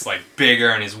 just gets like bigger,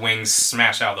 and his wings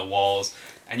smash out the walls,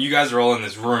 and you guys are all in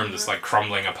this room just like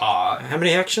crumbling apart. How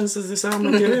many actions does this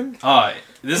armor give him? Oh,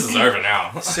 this is over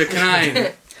now. So can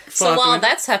I? So while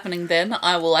that's happening, then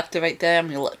I will activate the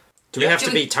amulet. Do we have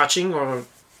to be touching or?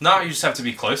 No, you just have to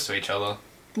be close to each other.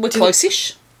 We're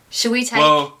close-ish. Should we take...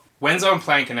 Well, Wenzo and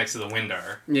Plank are next to the window.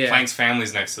 Yeah. Plank's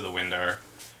family's next to the window.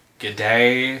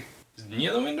 G'day is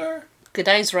near the window?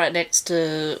 G'day's right next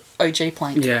to OG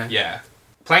Plank. Yeah. Yeah.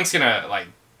 Plank's gonna, like...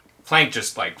 Plank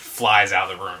just, like, flies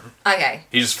out of the room. Okay.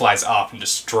 He just flies up and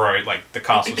destroys, like, the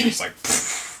castle's just like...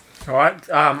 Alright,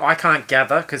 I can't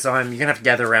gather because you're gonna have to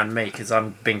gather around me because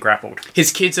I'm being grappled.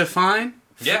 His kids are fine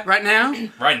Yeah. right now.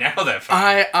 Right now they're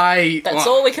fine. That's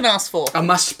all we can ask for. I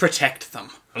must protect them.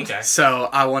 Okay. So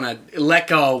I want to let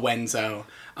go of Wenzo.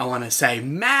 I want to say,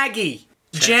 Maggie,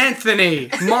 Janthony,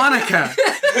 Monica,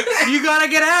 you gotta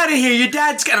get out of here. Your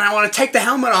dad's gonna. I want to take the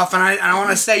helmet off and I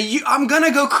want to say, I'm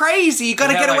gonna go crazy. You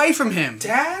gotta Yeah, get like, away from him.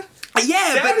 Dad?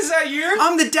 Yeah, Dad, but is that you?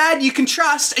 I'm the dad you can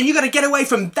trust, and you gotta get away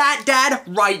from that dad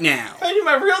right now. Are you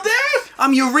my real dad?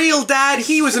 I'm your real dad.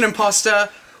 He was an imposter.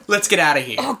 Let's get out of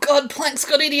here. Oh god, Plank's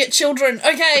got idiot children.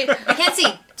 Okay.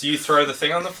 Mackenzie, Do you throw the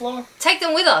thing on the floor? take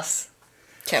them with us.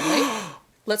 Can we?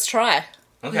 Let's try.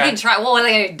 We can try. Well, are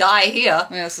they going to die here?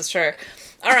 Yeah, this is true.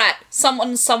 Alright,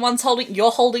 someone's holding,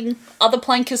 you're holding, other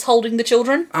Plank is holding the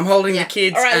children. I'm holding Yeah. the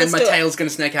kids, All right, and let's my do it. tail's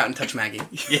gonna snake out and touch Maggie.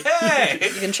 Yay!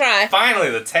 You can try. Finally,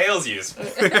 the tail's useful.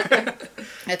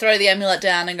 I throw the amulet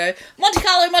down and go, Monte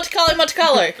Carlo, Monte Carlo, Monte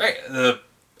Carlo. Great. The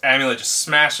amulet just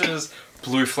smashes,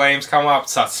 blue flames come up,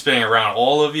 starts spinning around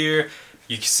all of you.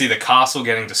 You can see the castle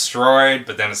getting destroyed,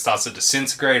 but then it starts to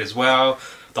disintegrate as well.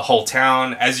 The whole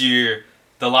town,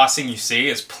 the last thing you see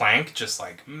is Plank, just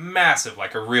like massive,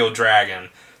 like a real dragon,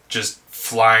 just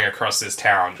flying across this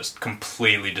town, just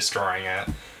completely destroying it.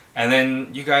 And then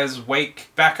you guys wake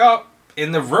back up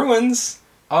in the ruins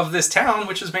of this town,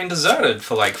 which has been deserted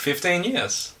for like 15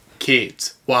 years.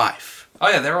 Kids, wife. Oh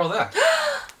yeah, they're all there.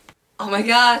 Oh my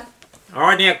god.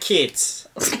 Alright, now, kids.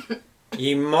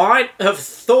 You might have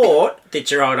thought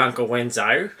that your old Uncle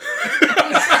Wenzo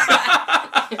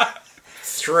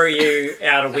threw you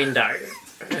out a window.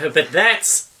 But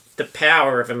that's the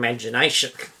power of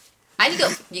imagination. And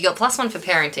you got +1 for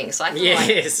parenting, so I feel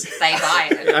Yes. like they buy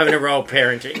it. I'm going to roll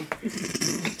parenting.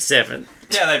 7.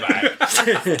 Yeah, they buy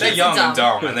it. They're young and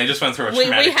dumb, and they just went through a We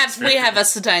traumatic have experience.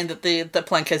 ascertained that the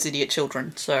Plank has idiot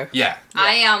children, so. Yeah.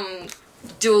 I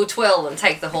dual twirl and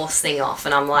take the horse thing off,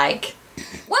 and I'm like,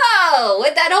 whoa,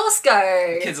 where'd that horse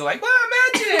go? Kids are like, wow,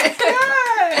 magic!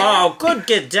 Yay!" Oh,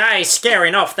 good day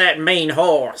scaring off that mean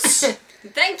horse.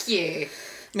 Thank you.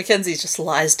 Mackenzie just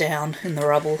lies down in the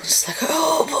rubble, just like,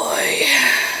 oh boy.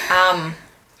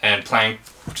 And Plank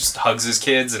just hugs his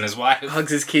kids and his wife.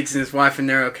 Hugs his kids and his wife, and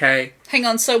they're okay. Hang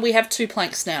on, so we have 2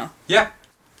 Planks now. Yeah.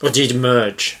 Or did you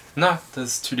merge? No,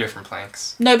 there's 2 different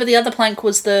Planks. No, but the other Plank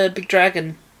was the big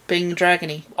dragon, being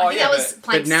dragony. I think that was But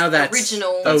Plank's now that's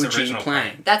original. That's OG original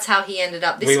Plank. That's how he ended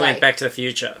up this We way. went back to the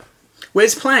future.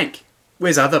 Where's Plank?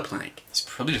 Where's other Plank? He's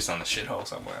probably just on the shithole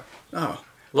somewhere. Oh.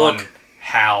 Look, On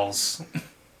Hal's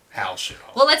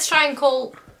shithole. Well, let's try and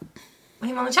call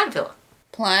him on the Caterpillar.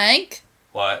 Plank?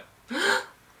 What?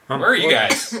 Where are you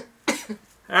guys?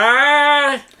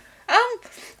 hang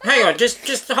on,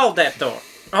 just hold that thought.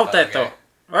 Hold that Okay. thought.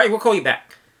 Alright, we'll call you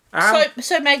back.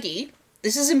 So Maggie,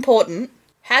 this is important.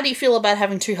 How do you feel about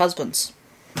having 2 husbands?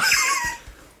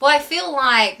 Well, I feel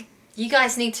like you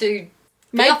guys need to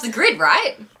be Mate- off the grid,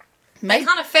 right? They Mate,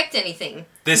 can't affect anything.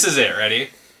 This is it,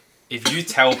 ready? If you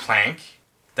tell Plank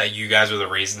that you guys were the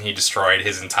reason he destroyed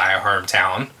his entire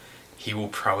hometown, he will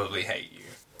probably hate you.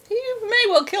 you may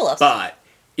well kill us. But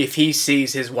if he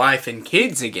sees his wife and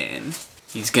kids again,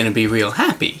 he's gonna be real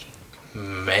happy.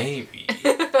 Maybe.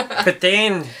 But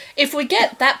then, If we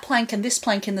get that Plank and this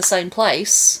Plank in the same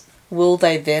place, will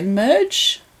they then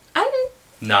merge? I don't.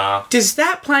 Nah. Does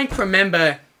that Plank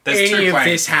remember There's 2 any of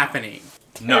Planks. this happening?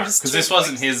 No, There's because 2 this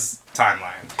wasn't Planks. his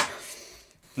timeline.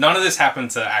 None of this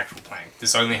happened to actual Plank.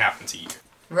 This only happened to you.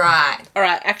 Right.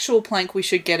 Alright, actual Plank, we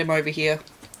should get him over here.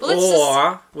 Well, let's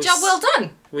or we, just. Job well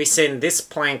done. we send this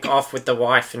Plank off with the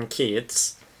wife and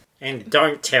kids and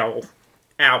don't tell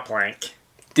our Plank.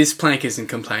 This Plank isn't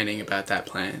complaining about that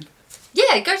plan.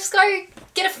 Yeah, just go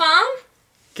get a farm.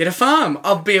 Get a farm.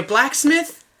 I'll be a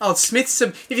blacksmith. I'll smith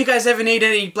some. If you guys ever need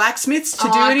any blacksmiths to do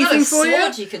I've anything got a for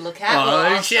sword you. you could look at. Well,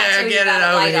 I'll Oh, chat yeah, to you get it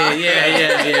about over later.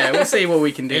 here. Yeah. We'll see what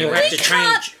we can do. You there. have to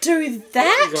change. Do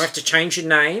that? You'll have to change your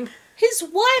name. His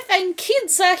wife and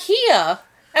kids are here,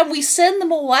 and we send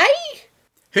them away?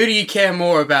 Who do you care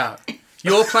more about?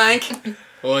 Your Plank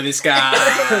or this guy?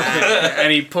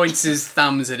 And he points his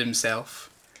thumbs at himself.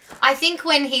 I think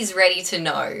when he's ready to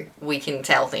know, we can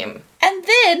tell him. And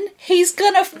then he's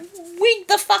gonna wig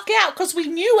the fuck out because we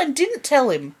knew and didn't tell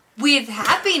him. With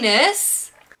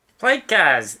happiness. Plank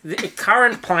guys, the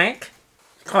current Plank,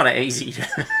 kind of easy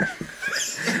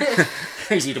to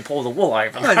easy to pull the wool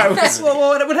over.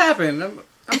 What would happen? I'm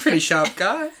a pretty sharp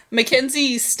guy.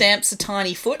 Mackenzie stamps a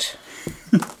tiny foot.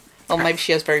 Or maybe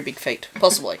she has very big feet.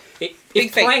 Possibly.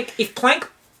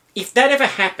 If that ever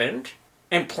happened,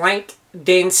 and Plank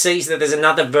then sees that there's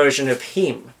another version of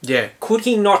him, Yeah. could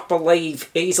he not believe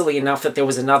easily enough that there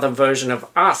was another version of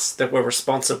us that were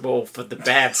responsible for the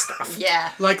bad stuff?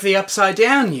 Yeah. Like the Upside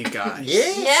Down, you guys.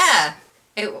 Yeah.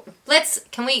 Yeah. Let's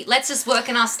just work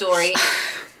in our story.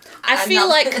 I feel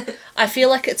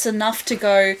like it's enough to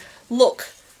go, look,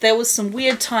 there was some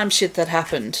weird time shit that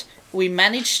happened. We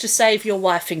managed to save your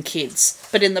wife and kids,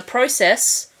 but in the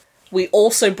process, we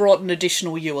also brought an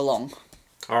additional you along.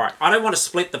 Alright, I don't want to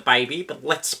split the baby, but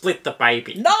let's split the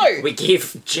baby. No! We give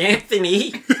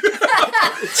Janthony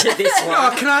to this one.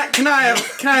 Oh, can I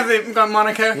have the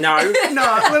Monica? No.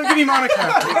 No, let me give me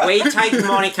Monica. We take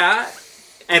Monica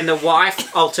and the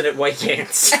wife alternate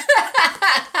weekends.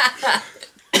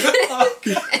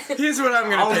 Here's what I'm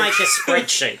gonna I'll pitch. make a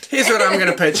spreadsheet. Here's what I'm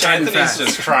gonna pitch. Anthony's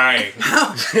just crying.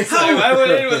 Why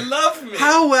would anyone love me?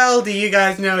 How well do you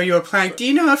guys know your Plank? Do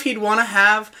you know if he'd want to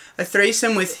have a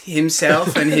threesome with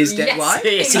himself and his dead Yes. wife?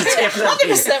 Yes, he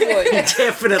definitely, 100% would.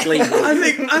 definitely would.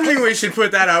 I think we should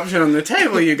put that option on the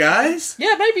table, you guys.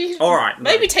 Yeah, maybe. Alright,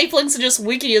 Maybe tieflings are just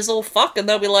wiggy as all fuck and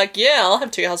they'll be like, yeah, I'll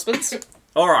have 2 husbands.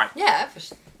 Alright, Yeah. For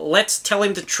sure. let's tell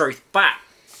him the truth, but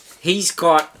he's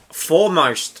got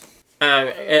foremost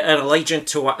an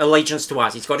allegiance to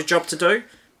us. He's got a job to do,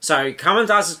 so come and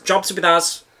does jobs with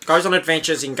us, goes on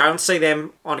adventures, and go and see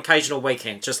them on occasional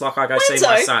weekends, just like I go see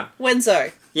my son.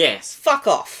 Wenzo, Yes. fuck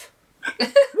off.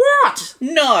 What?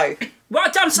 No.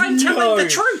 What? I'm saying tell him the No.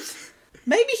 truth.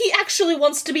 Maybe he actually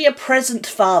wants to be a present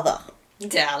father.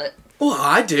 Doubt it. Well,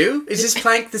 I do. Is this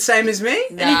Plank the same as me?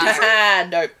 Nah.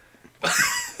 Nope.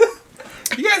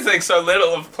 You guys think so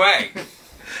little of Plank.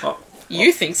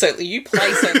 You think so. You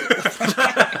play so.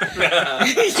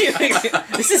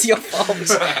 This is your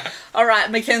fault.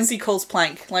 Alright, Mackenzie calls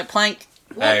Plank. Like, Plank,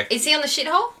 What? Hey. Is he on the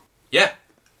shithole? Yeah.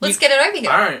 Let's get it over here.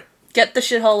 Alright. get the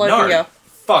shithole No. over here.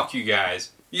 Fuck you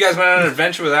guys. You guys went on an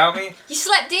adventure without me? You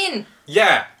slept in.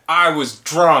 Yeah. I was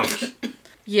drunk.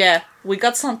 Yeah, we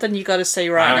got something you gotta see I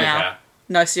right don't now. care.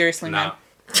 No, seriously, No. man.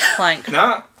 Plank.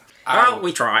 No. Well,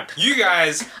 we tried. You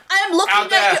guys I'm looking out at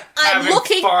there you. I'm having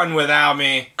looking. fun without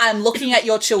me. I'm looking at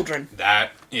your children.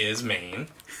 That is mean.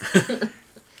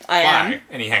 I am. Bye.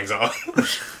 And he hangs up.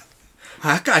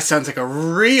 That guy sounds like a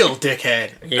real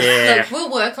dickhead. Yeah. Look,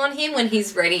 we'll work on him when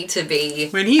he's ready to be.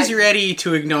 When he's ready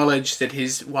to acknowledge that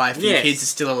his wife and Yes. kids are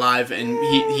still alive and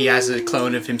he has a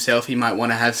clone of himself he might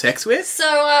want to have sex with. So,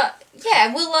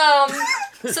 yeah, we'll,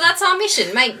 so that's our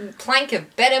mission. Make Plank a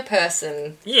better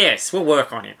person. Yes, we'll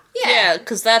work on it. Yeah,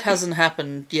 because that hasn't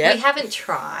happened yet. We haven't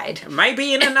tried.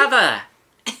 Maybe in another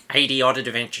 80 odd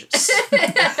adventures.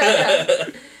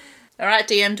 Alright,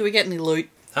 DM, do we get any loot?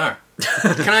 Oh.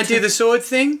 Can I do the sword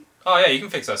thing? Oh yeah, you can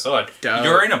fix that sword. Dope.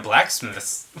 You're in a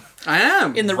blacksmith's. I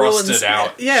am. In the Rusted ruins.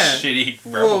 out. Yeah. Shitty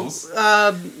Well, rebels.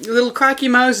 little Crikey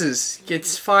Moses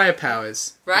gets fire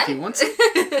powers. Right? If he wants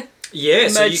it. Yeah,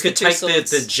 so you Merge could the two take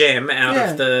swords. the gem out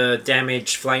Yeah. of the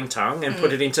damaged flame tongue and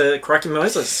put it into Crikey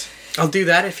Moses. I'll do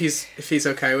that if he's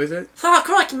okay with it. Oh,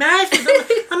 Crikey Moses,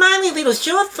 I'm only a little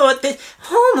short thought that,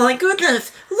 oh my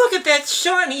goodness, look at that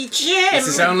shiny gem. This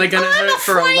is only gonna I'm hurt a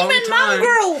for a long flaming time.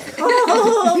 mongrel!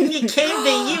 Oh, you can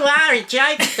be, you are a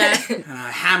jokester. And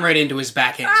I hammer it into his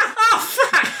back end. Oh,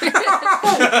 fuck!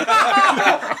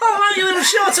 Oh, my little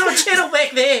short sword channel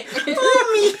back there.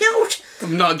 Oh, me hilt.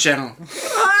 I'm not gentle.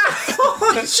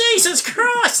 Oh, Jesus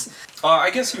Christ.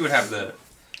 I guess you would have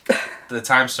the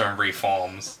time stone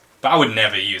reforms, but I would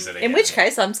never use it again. In which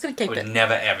case, I'm just gonna I keep would it.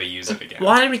 never ever use it again.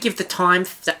 Why don't we give the time...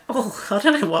 Oh, I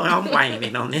don't know why I'm weighing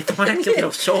in on this. Why don't you give a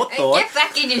little short thought? Get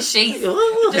back in your sheath.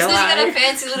 Ooh, Just because you got hello. a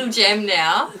fancy little gem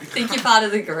now, think you're part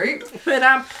of the group.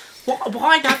 But,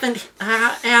 why doesn't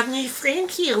our new friend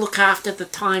here look after the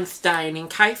time stone in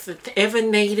case it's ever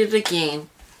needed again?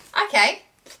 Okay.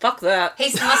 Fuck that.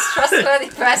 He's the most trustworthy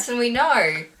person we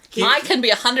know. I can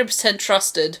be 100%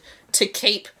 trusted to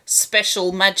keep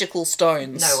special magical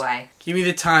stones. No way. Give me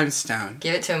the time stone.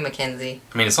 Give it to him, Mackenzie.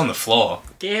 I mean, it's on the floor.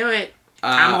 Do it.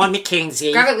 Come on,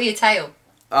 Mackenzie. Grab it with your tail.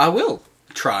 I will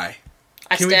try.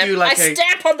 I Can we stamp, do like I a-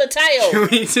 stamp on the tail. Can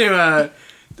we do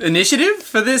initiative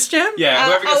for this gem? Yeah,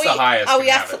 whoever gets the highest Are can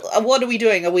we have it. what are we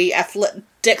doing? Are we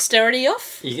dexterity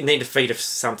off? You need a feat of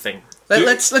something.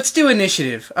 Let's do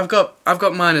initiative. I've got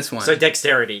 -1. So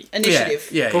dexterity. Initiative.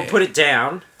 Yeah. We'll put it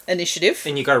down, Initiative.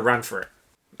 and you got to run for it.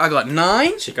 I got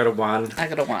 9. She got a 1. I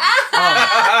got a 1.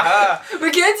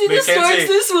 Mackenzie, the Mackenzie. starts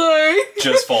this way.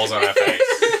 Just falls on her face.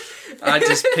 I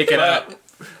just pick it up.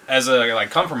 But as a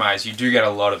compromise, you do get a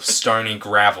lot of stony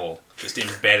gravel just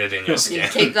embedded in your skin.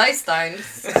 Keep those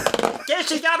stones. Guess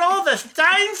you got all the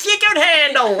stones you could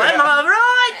handle. Am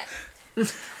I right?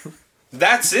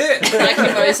 That's it. Thank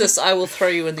you, Moses. I will throw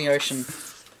you in the ocean.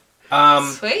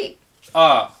 Sweet.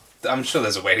 I'm sure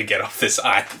there's a way to get off this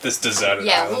deserted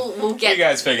Yeah, island. we'll You get.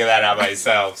 guys figure that out by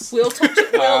yourselves. We'll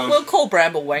call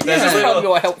Bramblewang. There's a That's little- probably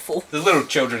more helpful. There's a little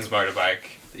children's motorbike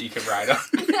that you can ride on.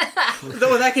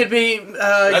 Though that could be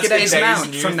G'day's G'day's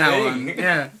mount new from now thing. on.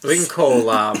 Yeah. We can call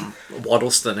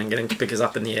Waddleston and get him to pick us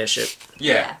up in the airship.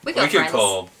 Yeah, we we got could friends.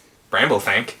 call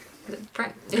Bramblethink.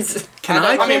 Can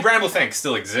I? I mean, Bramblethink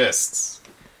still exists.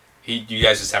 You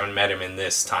guys just haven't met him in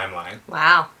this timeline,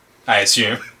 Wow. I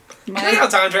assume. You know how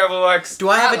time travel works? Do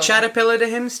I have a Probably. caterpillar to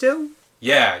him still?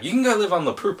 Yeah, you can go live on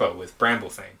La Prupa with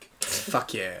Bramblethink.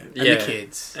 Fuck yeah. And Yeah. the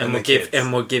kids. And And we'll the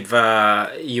give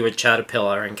kids. you a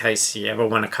caterpillar in case you ever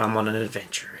want to come on an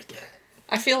adventure again.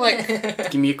 I feel like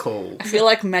Give me a call.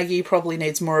 Maggie probably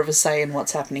needs more of a say in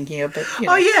what's happening here, but you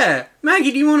know. Oh yeah,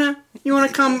 Maggie, do you wanna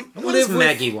come What does live with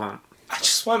Maggie want? I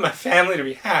just want my family to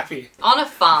be happy On a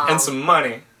farm. and some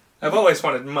money. I've always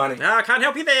wanted money. No, I can't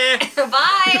help you there.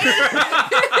 Bye.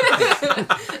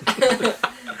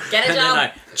 Get a And then job.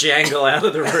 I jangle out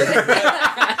of the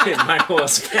room in my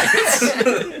horse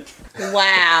pants.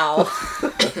 Wow.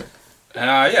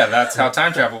 Yeah, that's how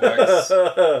time travel works.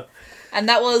 And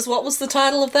what was the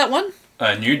title of that one?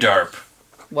 A new dope.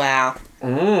 Wow.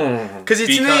 Because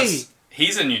it's Because me.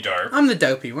 he's a new dope. I'm the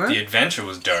dopey one. The adventure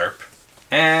was dope.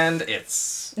 And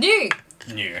it's New.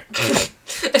 new.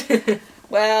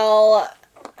 Well,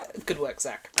 good work,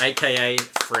 Zach. AKA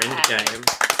friend game.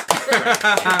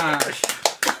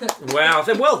 Wow,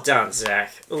 well done,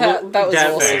 Zach. That was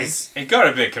awesome. It got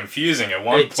a bit confusing at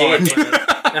one It point. did.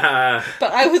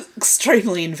 But I was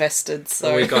extremely invested,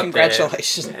 so We got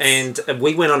congratulations. there. And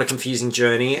we went on a confusing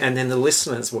journey, and then the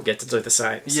listeners will get to do the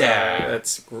same. Yeah. So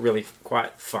that's really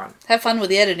quite fun. Have fun with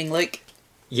the editing, Luke.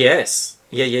 Yes.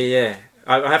 Yeah.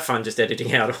 I have fun just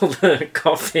editing out all the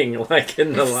coughing, like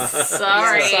in the last...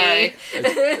 Sorry. Sorry.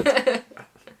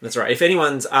 That's right. If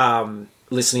anyone's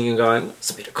listening and going,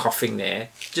 there's a bit of coughing there,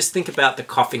 just think about the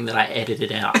coughing that I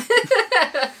edited out.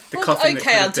 The coughing that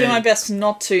Okay, could I'll have do been. my best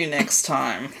not to next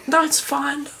time. No, it's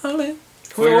fine, darling.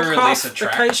 We're all going to release a cough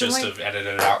track occasionally. just of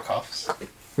edited out coughs.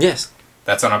 Yes.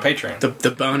 That's on our Patreon.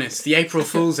 The bonus, the April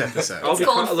Fool's episode. I'll It's be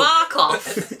called look, Fuck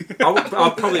Off.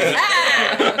 I'll probably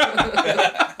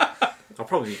I'll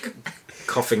probably be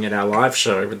coughing at our live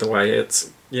show with the way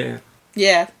it's yeah.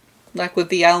 Yeah, like with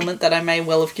the ailment that I may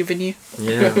well have given you.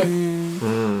 Yeah.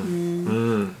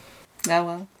 Oh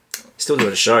well. Still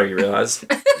doing a show, you realise.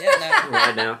 Yeah, no.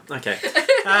 Right now. Okay.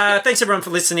 Thanks everyone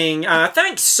for listening.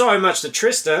 Thanks so much to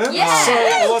Tristan. Yeah. So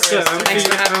awesome. Thanks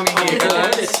for having me here,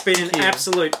 guys. It's been an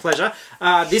absolute pleasure.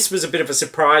 This was a bit of a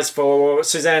surprise for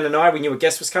Suzanne and I. We knew a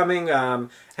guest was coming. Hadn't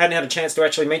had a chance to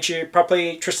actually meet you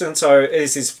properly, Tristan. So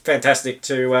this is fantastic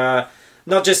to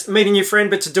not just meet a new friend,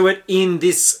 but to do it in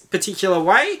this particular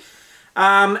way.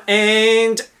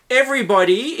 And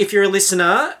everybody, if you're a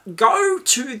listener, go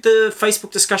to the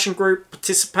Facebook discussion group,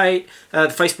 participate. The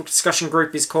Facebook discussion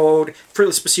group is called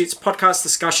Fruitless Pursuits Podcast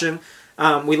Discussion.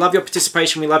 We love your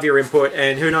participation, we love your input,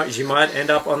 and who knows, you might end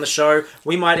up on the show.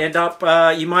 We might end up,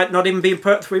 you might not even be in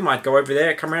Perth, we might go over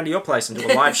there, come around to your place and do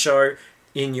a live show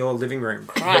in your living room.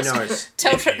 Christ. Who knows?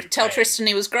 Tell Tristan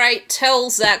he was great. Tell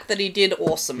Zach that he did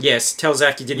awesome. Yes, tell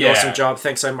Zach you did an Yeah. awesome job.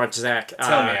 Thanks so much, Zach.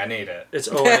 Tell me, I need it. It's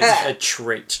always a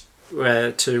treat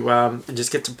to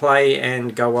just get to play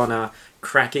and go on a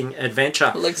cracking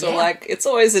adventure. Looks like it's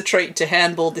always a treat to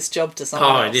handball this job to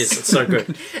someone Oh, else. it is. It's so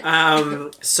good.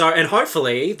 And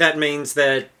hopefully that means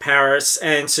that Paris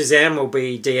and Suzanne will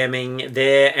be DMing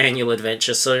their annual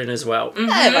adventure soon as well.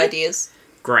 I have ideas.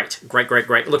 Great.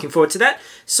 Looking forward to that.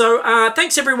 So,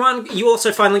 thanks everyone. You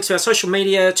also find links to our social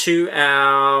media, to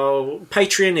our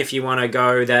Patreon if you want to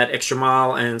go that extra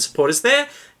mile and support us there.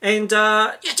 And,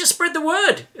 just spread the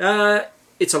word.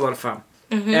 It's a lot of fun.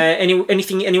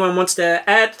 Anything anyone wants to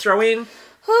add, throw in?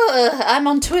 I'm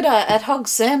on Twitter at Hog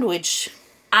Sandwich.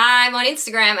 I'm on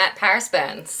Instagram at Paris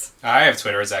Burns. I have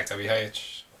Twitter as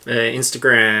ZachWH.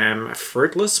 Instagram,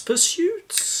 Fruitless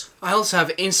Pursuits. I also have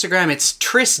Instagram. It's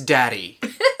Tris Daddy.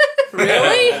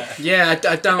 Really? Yeah,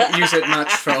 I don't use it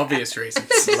much for obvious reasons.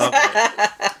 Love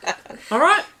it. All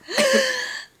right.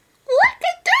 What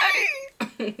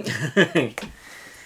to do?